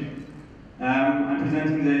presentation. I'm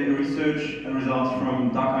presenting the research results from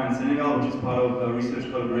Dakar in Senegal, which is part of a research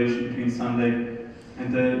collaboration between Sunday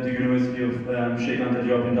and the University of Sheikh Anta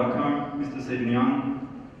Diop in Dakar, Mr. Seydou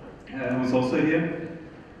who is also here.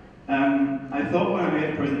 I thought when I made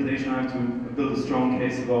a presentation I have to build a strong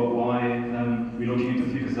case about why we're looking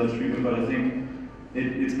into fecal sludge treatment, but I think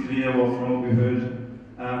it's clear from what we heard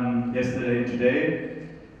yesterday and today.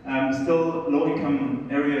 Still, low-income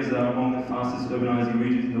areas are among the fastest urbanizing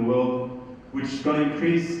regions in the world, which is going to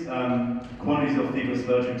increase quantities of fecal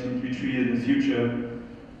sludge to be treated in the future.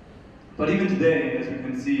 But even today, as we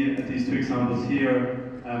can see at these 2 examples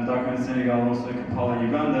here, Dakar in Senegal and also Kampala in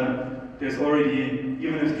Uganda, there's already,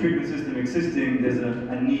 even if treatment system existing, there's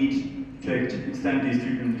a need to extend these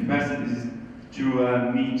treatment capacities to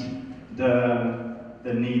meet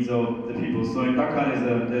the needs of the people. So in Dakar,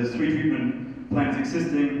 there's 3 treatment plants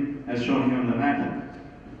existing, as shown here on the map,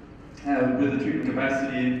 with a treatment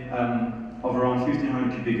capacity of around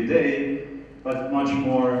 1,500 cubic a day. but much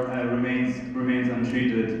more remains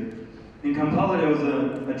untreated. In Kampala, there was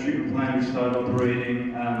a treatment plant which started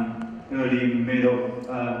operating early mid of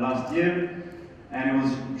last year, and it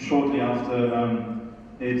was shortly after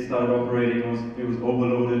it started operating, it was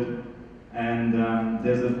overloaded, and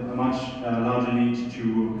there's a much larger need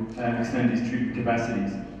to extend these treatment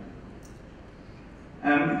capacities.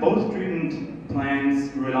 Both treatment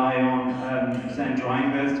plants rely on sand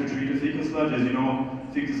drying beds to treat the fecal sludge. As you know,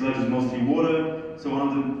 fecal sludge is mostly water, so one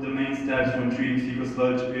of the main steps when treating fecal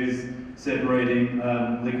sludge is separating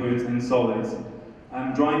liquids and solids.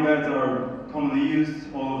 Drying beds are commonly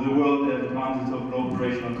used all over the world. They have advantages of low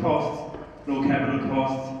operational costs, low capital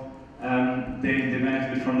costs. They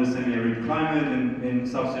benefit from the semi-arid climate in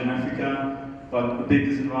sub-Saharan Africa, but the big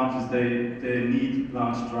disadvantage is they need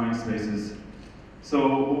large drying spaces. So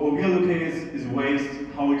what we are looking is ways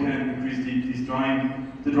how we can increase the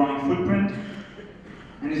drying footprint.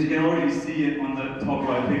 And as you can already see on the top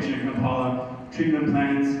right picture in Kampala, treatment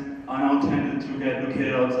plants are now tended to get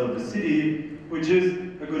located outside of the city, which is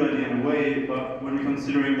a good idea in a way, but when we're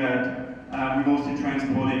considering that we're mostly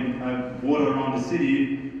transporting water around the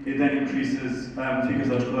city, it then increases fecal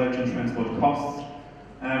sludge collection transport costs,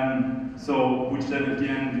 which then at the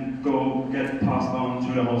end get passed on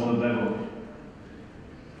to the household level.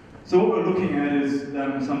 So what we're looking at is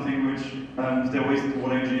something which there are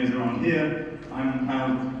wastewater engineers around here. I'm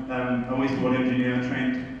a wastewater engineer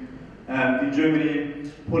trained in Germany.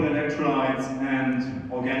 Polyelectrolytes and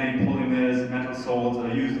organic polymers, metal salts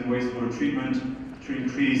are used in wastewater treatment to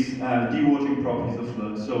increase dewatering properties of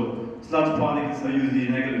sludge. So sludge particles are usually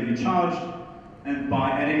negatively charged, and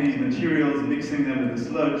by adding these materials, mixing them with the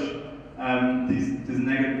sludge, this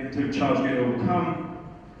negative charge get overcome,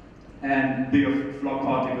 and bigger flock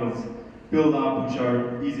particles build up, which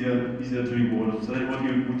are easier to dewater. So that's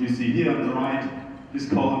what you see here on the right, this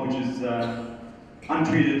column, which is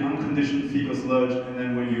untreated, unconditioned fecal sludge, and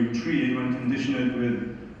then when you treat it, when you condition it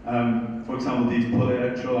with, for example, these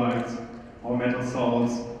polyelectrolytes or metal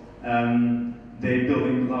salts, they build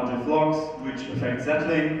in larger flocks, which affect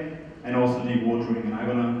settling and also dewatering. And I'm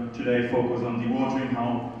going to today focus on dewatering,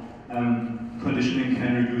 how conditioning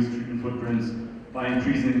can reduce treatment footprints by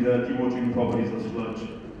increasing the dewatering properties of sludge.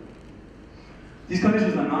 These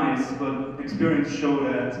conditions are nice, but experience show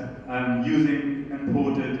that using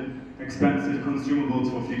imported, expensive consumables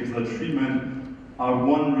for fecal sludge treatment are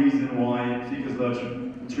one reason why fecal sludge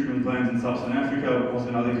treatment plants in sub-Saharan Africa, also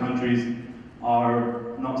in other countries,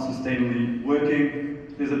 are not sustainably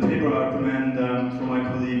working. There's a paper I recommend from my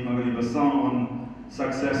colleague Magali Bassan on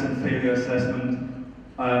success and failure assessment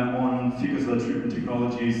on fecal sludge treatment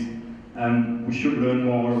technologies. We should learn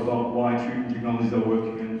more about why treatment technologies are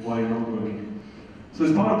working and why they're not working. So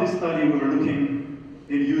as part of this study, we were looking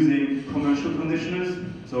in using commercial conditioners,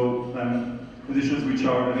 so conditioners which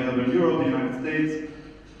are available in Europe, the United States.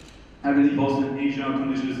 I believe also in Asia,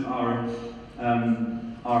 conditioners are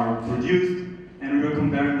produced, and we were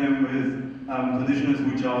comparing them with conditioners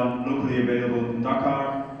which are locally available in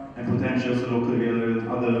Dakar and potentially also locally available in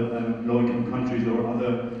other low-income countries or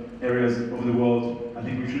other areas of the world. I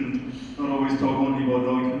think we shouldn't not always talk only about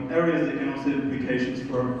low-income areas. There can also have implications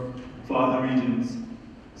for other regions.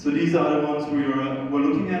 So these are the ones we're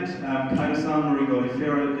looking at: Chitosan, Moringa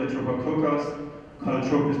oleifera, Jatropha crocus,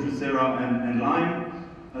 Calotropis drosera, and lime.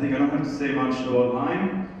 I think I don't have to say much about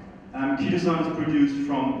lime. Chitosan is produced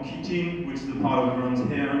from chitin, which is the part of everyone's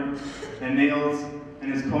hair and nails,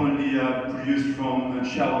 and is commonly produced from a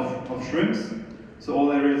shell of shrimps. So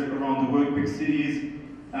all areas around the world, big cities,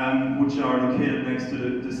 which are located next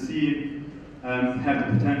to the sea, have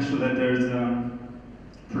the potential that there's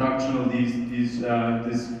production of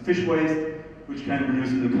this fish waste, which can be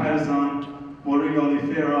produced into chitosan. Moringa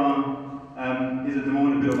oleifera is at the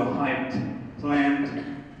moment a bit of a hyped plant.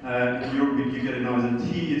 In Europe, you get it now as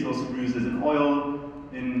a tea. It's also produced as an oil.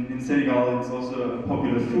 In Senegal, it's also a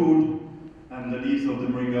popular food. And the leaves of the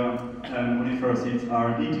Moringa oleifera seeds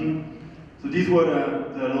are eaten. So these were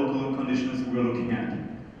the local conditioners we were looking at.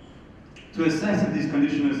 To assess if these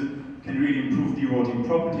conditioners can really improve dewatering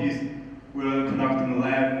properties, we're conducting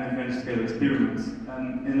lab and bench scale experiments.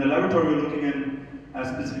 And in the laboratory, we're looking at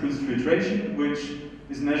specific filtration, which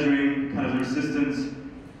is measuring kind of the resistance.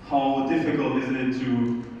 How difficult is it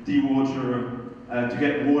to dewater, to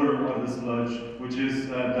get water out of the sludge, which is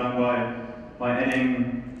done by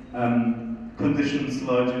adding conditioned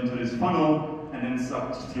sludge into this funnel and then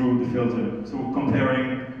sucked through the filter. So we're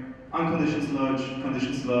comparing unconditioned sludge,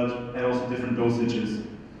 conditioned sludge, and also different dosages.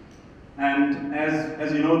 And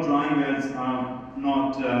as you know, drying beds are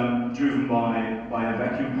not driven by a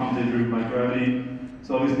vacuum pump, they're driven by gravity.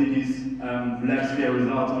 So obviously these lab-scale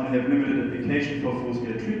results only have limited application for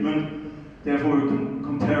full-scale treatment. Therefore, we're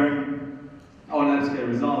comparing our lab-scale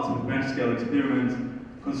results with bench-scale experiments,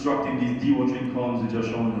 constructing these dewatering columns which are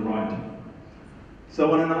shown on the right. So I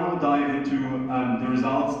want to now dive into the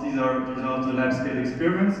results. These are the results of the lab-scale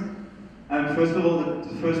experiments. First of all,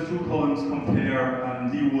 the first two columns compare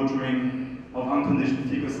dewatering of unconditioned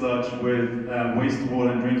fecal sludge with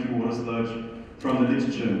wastewater and drinking water sludge from the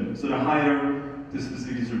literature. So the higher the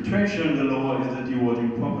specific filtration, the lower is the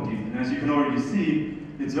dewatering property. And as you can already see,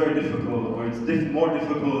 it's very difficult, or it's more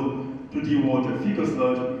difficult to dewater fecal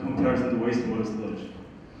sludge in comparison to wastewater sludge.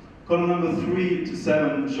 Column number 3 to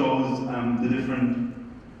 7 shows the different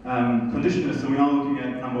conditioners. So we're now looking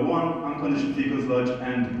at number 1, unconditioned fecal sludge,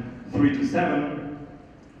 and 3 to 7.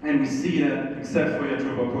 And we see that except for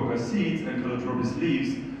Jatropha seeds and Calotropis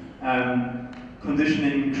leaves,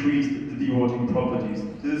 conditioning increased the dewatering properties.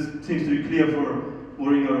 This seems to be clear for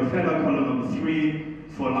Moringa rufella, column number 3,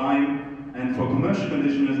 for lime, and for commercial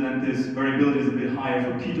conditioners, and this variability is a bit higher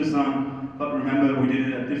for chitosan. But remember, we did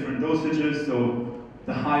it at different dosages, so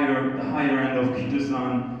the higher end of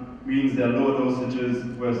chitosan means there are lower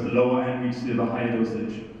dosages, whereas the lower end means you have a higher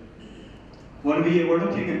dosage. When we were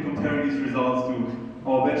looking and comparing these results to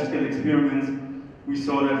our bench scale experiments, we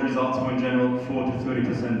saw that results were in general 4 to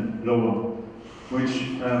 30% lower, which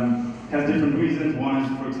has different reasons. One is,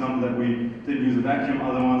 for example, that we didn't use a vacuum.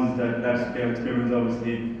 Other ones is that lab scale experiments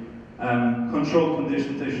obviously controlled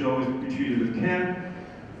conditions. They should always be treated with care.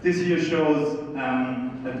 This here shows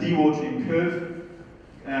a dewatering curve.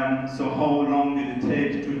 So how long did it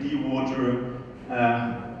take to dewater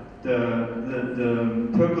the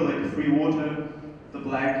percolated free water? The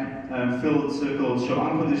black filled circles show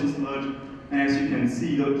unconditioned sludge, and as you can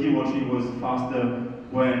see, the dewatering was faster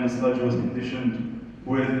when the sludge was conditioned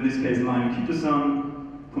with, in this case, lime and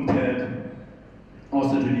chitosan, compared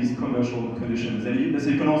also to these commercial conditions. And as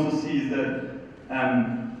you can also see is that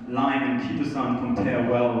lime and chitosan compare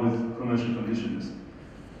well with commercial conditioners.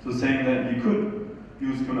 So saying that you could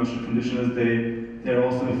use commercial conditioners, they're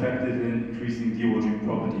also effective in increasing dewatering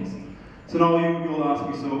properties. So now you will ask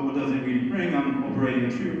me, so what does it really bring? I'm operating a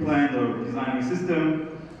treatment plant or designing a system.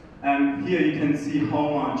 And here you can see how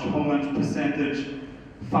much percentage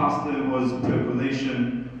faster was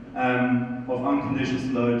percolation of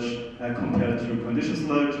unconditioned sludge compared to conditioned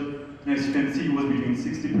sludge. And as you can see, it was between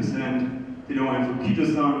 60%, they went for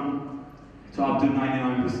chitosan, to up to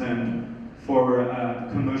 99% for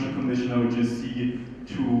commercial conditioner, which is C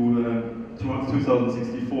to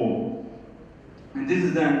 2064. And this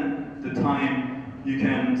is then the time you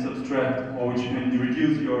can subtract, or which you can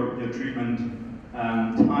reduce your treatment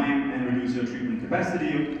time and reduce your treatment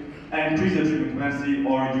capacity, and increase your treatment capacity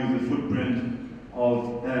or reduce the footprint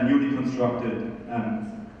of newly constructed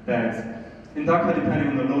beds. In Dhaka, depending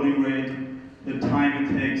on the loading rate, the time it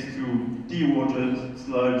takes to dewater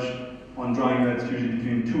sludge on drying beds is usually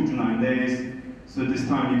between 2 to 9 days. So this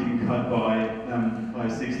time you can cut by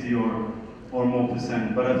 60 or more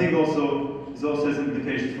percent. But I think also this also has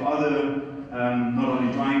implications for other, not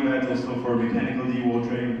only drying beds, also for mechanical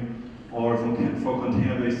dewatering or for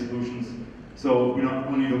container-based solutions. So we're not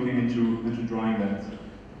only looking into drying beds.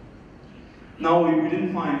 Now we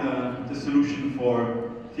didn't find the solution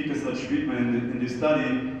for fecal sludge treatment in this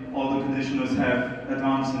study. All the conditioners have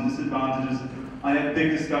advantages and disadvantages. I had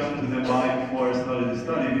big discussions with them before I started the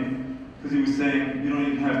study, because he was saying, you don't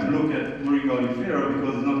even have to look at Moringa oleifera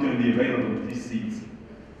because it's not going to be available, these seeds.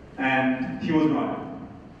 And he was right.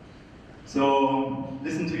 So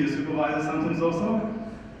listen to your supervisor sometimes also.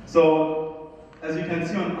 So as you can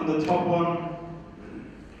see on the top one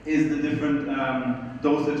is the different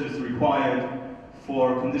dosages required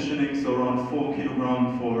for conditioning, so around 4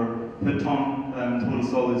 kg per ton total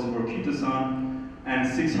solids for chitosan and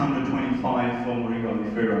 625 for Moringa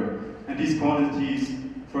oleifera. And these quantities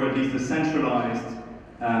for at least a centralized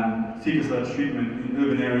fecal sludge treatment in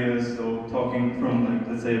urban areas, so talking from, like,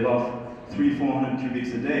 let's say above 300-400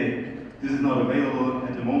 cubics a day, this is not available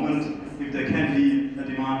at the moment. If there can be a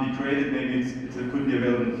demand be created, maybe it could be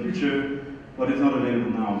available in the future, but it's not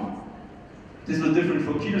available now. This was different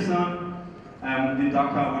for chitosan. In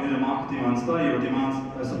Dhaka, we did a market demand study, or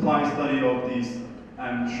demand supply study of these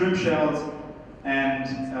shrimp shells, and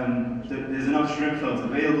there's enough shrimp shells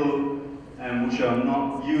available, which are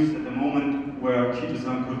not used at the moment, where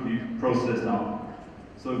chitosan could be processed out.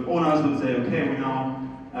 So if owners would say, okay, we're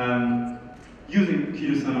now using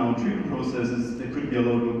chitosan in our treatment processes, there could be a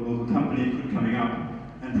local company could coming up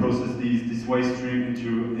and process this waste stream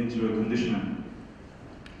into a conditioner.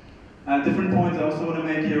 Different points I also want to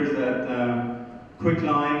make here is that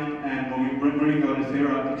quicklime and Moringa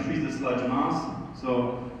oleifera increase the sludge mass.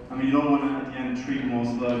 So, I mean, you don't want to at the end treat more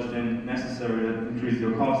sludge than necessary, that increase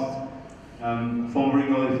your costs. For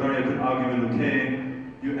Moringa oleifera, you could argue, okay,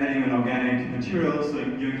 you're adding an organic material, so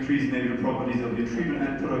you increase maybe the properties of your treatment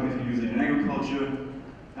end product if you use it in agriculture.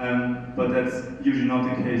 But that's usually not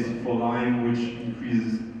the case for lime, which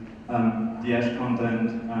increases the ash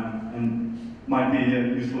content and might be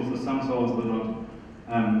useful for some soils, but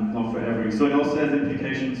not for every. So it also has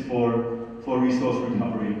implications for resource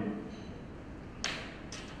recovery.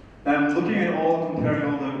 Looking at comparing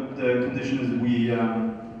all the conditions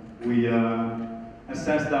we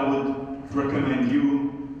assessed, I would recommend you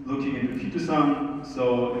looking into Kitusan.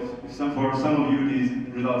 So for some of you these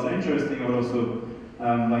results are interesting, I would also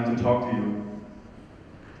like to talk to you.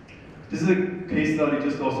 This is a case study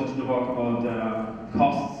just also to talk about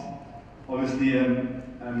costs. Obviously,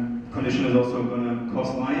 condition is also going to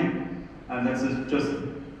cost money, and that's just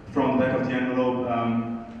from the back of the envelope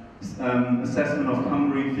assessment of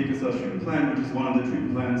Cambrine Fecal Cell Treatment Plant, which is one of the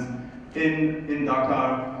treatment plants in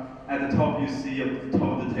Dakar. At the top, you see, at the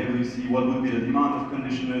top of the table, you see what would be the demand of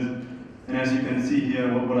conditioners. And as you can see here,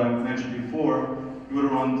 what I mentioned before, you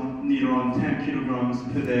would need around 10 kilograms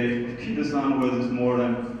per day of Kitusan versus more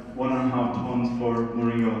than 1.5 tons for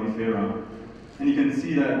Moringa oleifera. And you can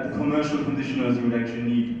see that commercial conditioners, you would actually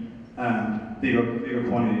need bigger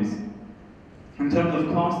quantities. In terms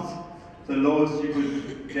of costs, the lowest you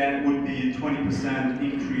could get would be 20%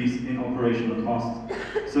 increase in operational costs.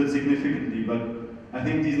 So it's significantly, but I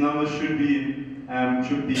think these numbers should be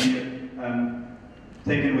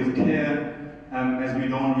taken with care, as we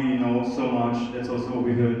don't really know so much. That's also what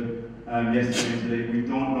we heard yesterday and today. We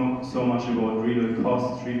don't know so much about real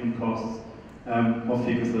treatment costs of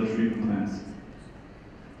fecal cell treatment plants.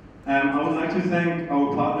 I would like to thank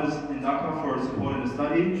our partners in Dakar for supporting the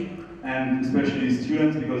study, and especially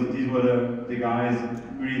students, because these were the guys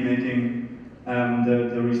really making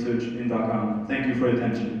the research in Dakar. Thank you for your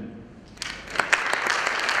attention.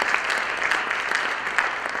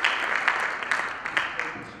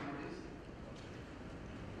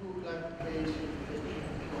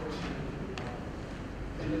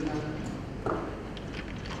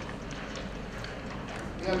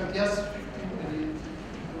 We have just 15 minutes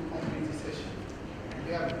to complete the session.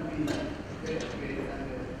 We have to be very clear and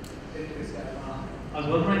very precise. I was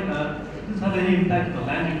wondering, does this have any impact on the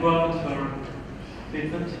land requirements for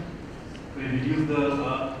treatment? Will it reduce the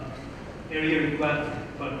area required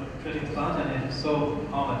for treating the plant, and if so,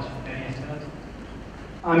 how much? Any estimate?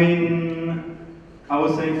 I mean, I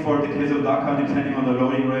was saying for the case of Dakar, depending on the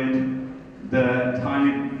loading rate, the time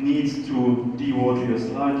it needs to dewater your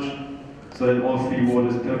sludge, so that all free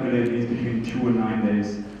waters percolate, is between 2 and 9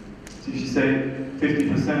 days. So if you say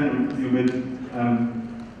 50%, you will,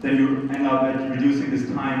 then you end up at reducing this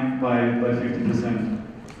time by 50%.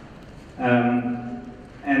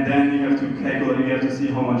 And then you have to calculate, you have to see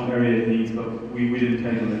how much area it needs, but we didn't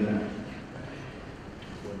calculate that.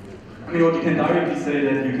 I mean, what you can directly say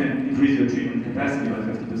that you can increase your treatment capacity by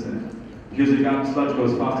 50%. Because your sludge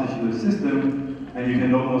goes faster through the system, and you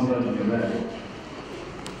can load more sludge on your bed.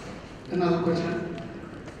 Another question?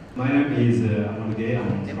 My name is Amadou.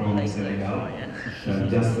 I'm from Senegal.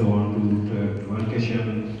 Just want to one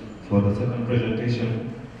question for the second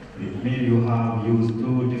presentation. It means you have used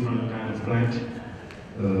two different kinds of plant,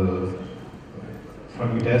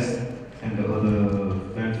 fragmites, and the other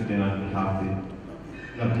plants did not have the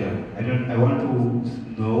napkin. I want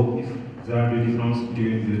to know if there are the difference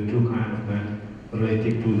between the two kinds of plants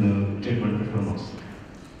related to the treatment performance.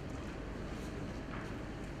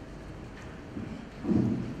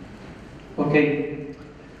 Okay,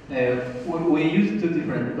 we used two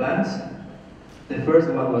different plants. The first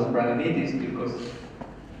one was Phragmites because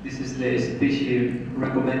this is the species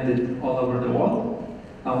recommended all over the world,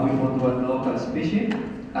 and we found one local species.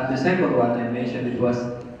 And the second one I mentioned, it was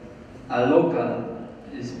a local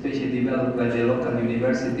species developed by the local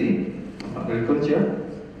University of Agriculture.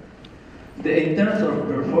 In terms of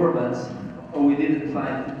performance, we didn't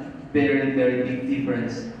find very big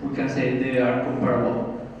difference. We can say they are comparable.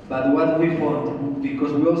 But what we found,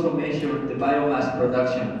 because we also measured the biomass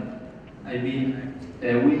production, I mean,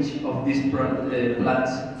 which of these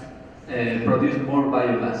plants produce more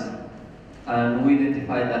biomass, and we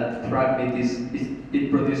identified that Phragmites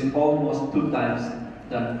it produced almost 2 times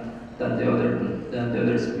than the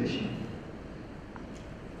other species.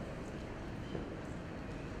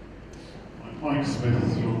 Mike Smith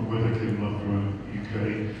from Weatherkin, Loughborough,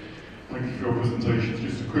 UK. Thank you for your presentation.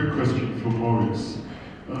 Just a quick question for Maurice.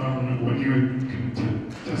 When you were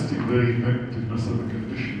testing the effectiveness of the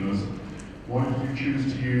conditioners, why did you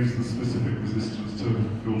choose to use the specific resistance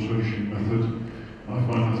filtration method. I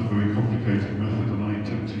find that a very complicated method, and I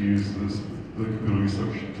tend to use the capillary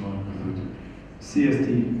suction time method.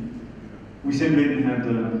 CST. We simply didn't have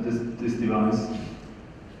this device.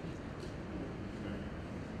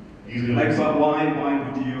 Like, but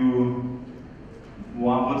why would you?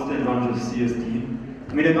 What's the advantage of CST?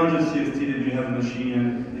 I mean, the advantage of CST that you have a machine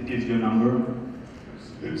and it gives you a number.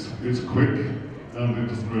 It's quick and it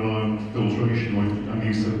doesn't rely on filtration. And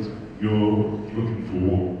you said you're looking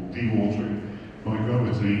for dewatering by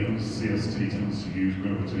gravity, and CST tends to use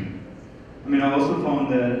gravity. I mean, I also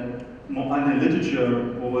found that in the literature,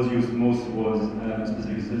 what was used most was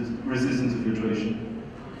specific resistance to filtration.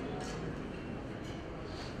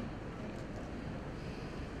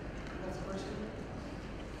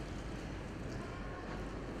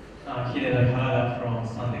 Hideo Harada from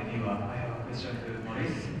Sunday Viewer. I have a question to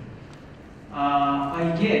Maurice.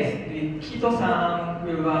 I guess the Kito-san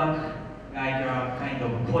will work like a kind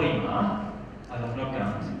of polymer as a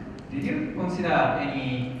flocculant. Did you consider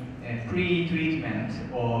any pre-treatment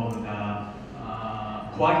of the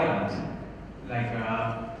coagulant, like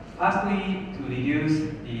firstly to reduce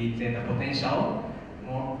the potential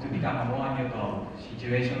to become a more neutral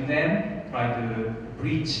situation, then try to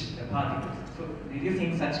breach the particles? So did you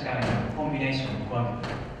think such kind of combination of coagulant?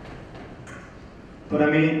 But I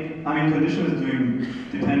mean, conditioners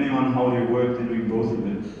depending on how they work, they're doing both of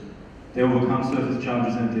it. They overcome surface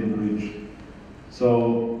charges and they bridge.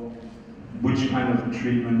 So, which kind of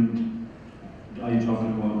treatment are you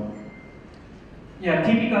talking about? Yeah,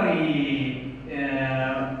 typically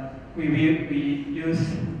we use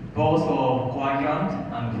both of coagulant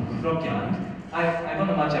and flocculant. I don't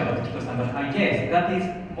know much about Kito-san, but I guess that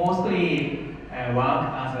is mostly work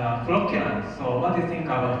as a flocculant. So what do you think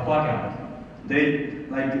about coagulant?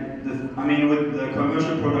 With the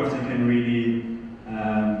commercial products, you can really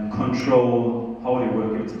control how they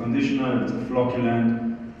work. If it's a conditioner, if it's a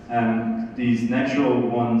flocculant, these natural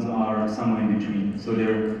ones are somewhere in between. So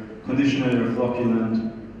they're conditioner, they're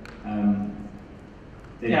flocculant,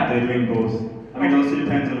 they're doing both. I mean, it also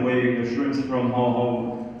depends on where you get your shrimps from,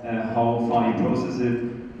 how far you process it.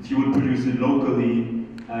 If you would produce it locally,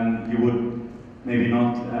 you would maybe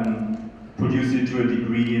not produce it to a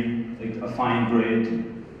degree, like a fine grade.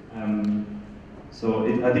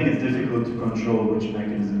 I think it's difficult to control which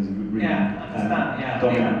mechanisms really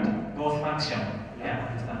dominant. Both function. Yeah,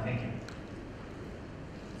 understand. Thank you.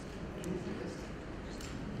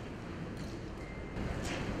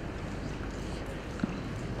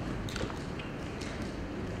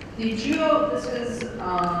 Did you, this is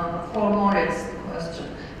for Moritz question,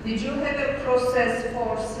 did you have a process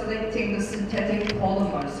for selecting the synthetic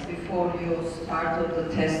polymers before you started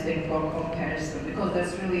the testing for comparison? Because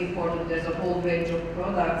that's really important. There's a whole range of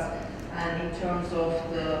products, and in terms of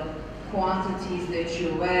the quantities that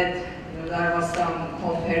you add, there was some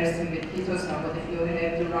comparison with Kito-san, but if you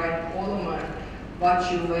have the right polymer,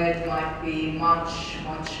 what you add might be much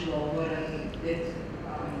lower, and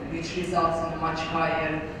which results in a much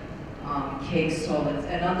higher cake solids.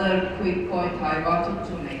 Another quick point I wanted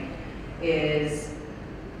to make is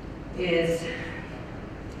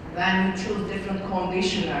when you choose different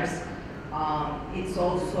conditioners, it's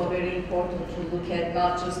also very important to look at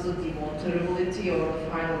not just the dewaterability or the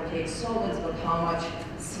final cake solids, but how much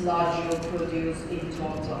sludge you produce in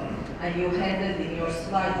total. And you had it in your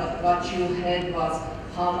slide, but what you had was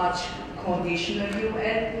how much conditioner you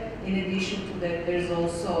add. In addition to that, there's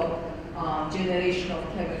also generation of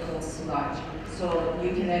chemical sludge. So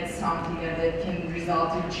you can add something that can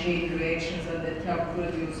result in chain reactions and that can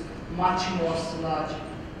produce much more sludge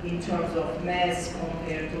in terms of mass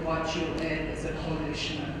compared to what you add as a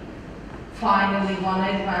conditioner. Finally, one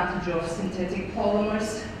advantage of synthetic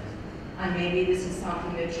polymers, and maybe this is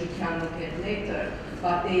something that you can look at later,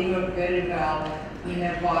 but they work very well in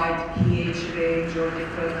a wide pH range or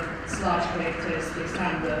different sludge characteristics,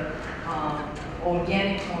 and the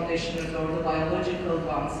organic conditioners or the biological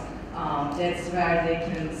ones, that's where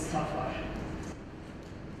they can suffer.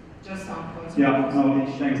 Just some points. Yeah, no,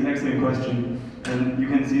 thanks. Excellent question. And you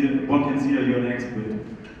can see that one can see that you're an expert.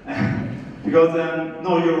 Because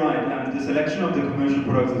no, you're right. The selection of the commercial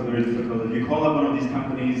products is very difficult. If you call up one of these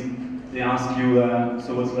companies, they ask you,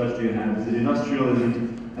 so what sludge do you have? Is it industrial? Is it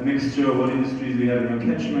a mixture? What industries do you have in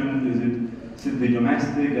your catchment? Is it simply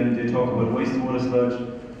domestic? And they talk about wastewater sludge.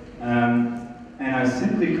 And I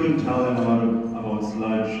simply couldn't tell them a lot about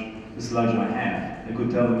sludge, the sludge I have. I could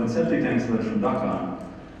tell them it's septic tank sludge from Dakar.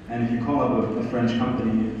 And if you call up a French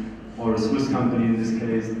company, or a Swiss company in this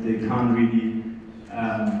case, they can't really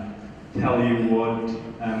tell you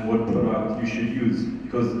what product you should use,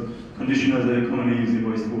 because conditioners are commonly used in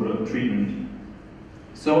wastewater treatment.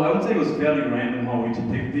 So I would say it was fairly random how we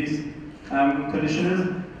picked these conditioners,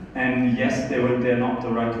 and yes, they're not the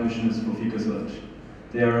right conditioners for fecal sludge.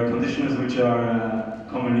 They are conditioners which are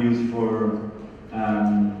commonly used for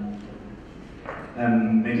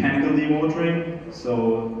mechanical dewatering.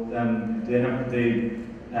 So they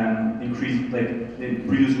increase, like, they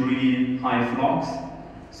produce really high flux,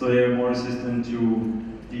 so they're more resistant to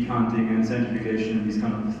decanting and centrifugation and these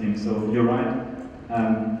kind of things. So you're right.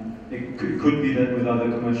 It could be that with other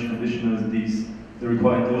commercial conditioners, the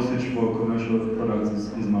required dosage for commercial products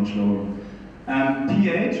is much lower.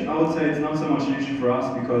 pH, I would say it's not so much an issue for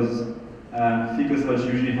us because fecal sludge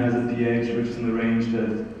usually has a pH which is in the range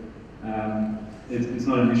that it's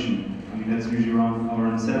not an issue. I mean, that's usually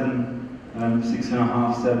around 7,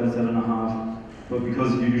 6.5, 7, 7.5. But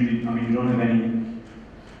because you don't have any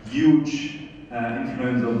huge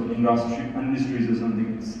influence of industries or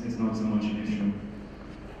something, it's not so much an issue.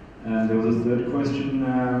 And there was a third question,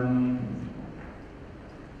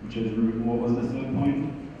 which I didn't remember. What was the third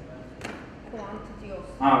point?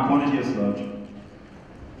 Quantity of sludge.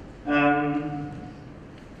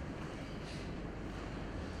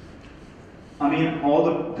 I mean, all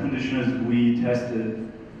the conditioners we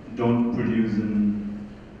tested don't produce an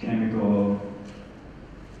chemical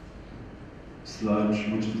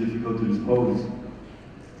sludge, which is difficult to dispose.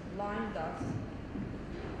 Lime does.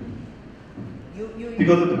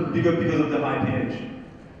 Because of the high pH.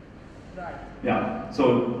 Right. Yeah.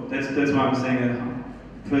 So that's why I'm saying that.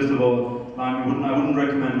 First of all, lime. I wouldn't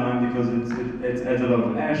recommend lime because it adds a lot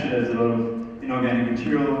of ash. It adds a lot of inorganic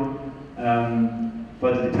material.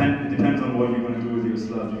 But it depends on what you're going to do with your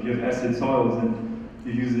sludge. If you have acid soils and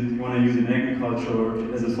you want to use it in agriculture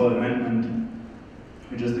or as a soil amendment,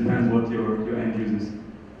 it just depends what your end uses.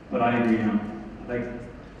 But I agree. Like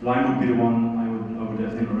lime would be the one I would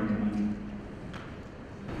definitely recommend.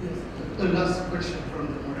 Yes. The last question from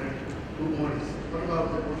the moderator, Maurice. What about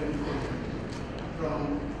the potential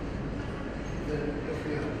from the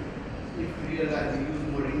FPL? If we realize we use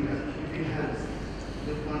moringa, it enhances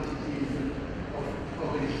the quantity of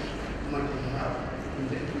organic matter you have in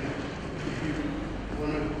the FPL. If you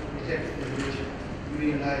want to detect the relation, you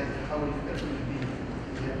realize how difficult it will be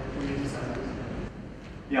in the community science.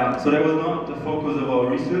 Yeah, so that was not the focus of our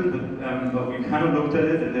research, but we kind of looked at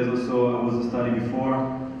it, and there's also was a study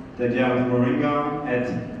before that with moringa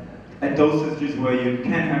at dosages where you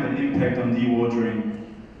can have an impact on dewatering,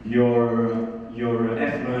 your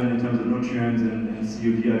effluent in terms of nutrients and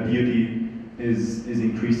COD, BOD is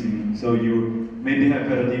increasing. So you maybe have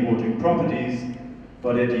better dewatering properties,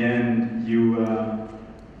 but at the end you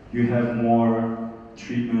have more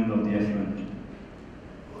treatment of the effluent.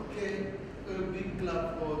 Okay, a big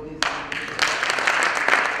clap for this.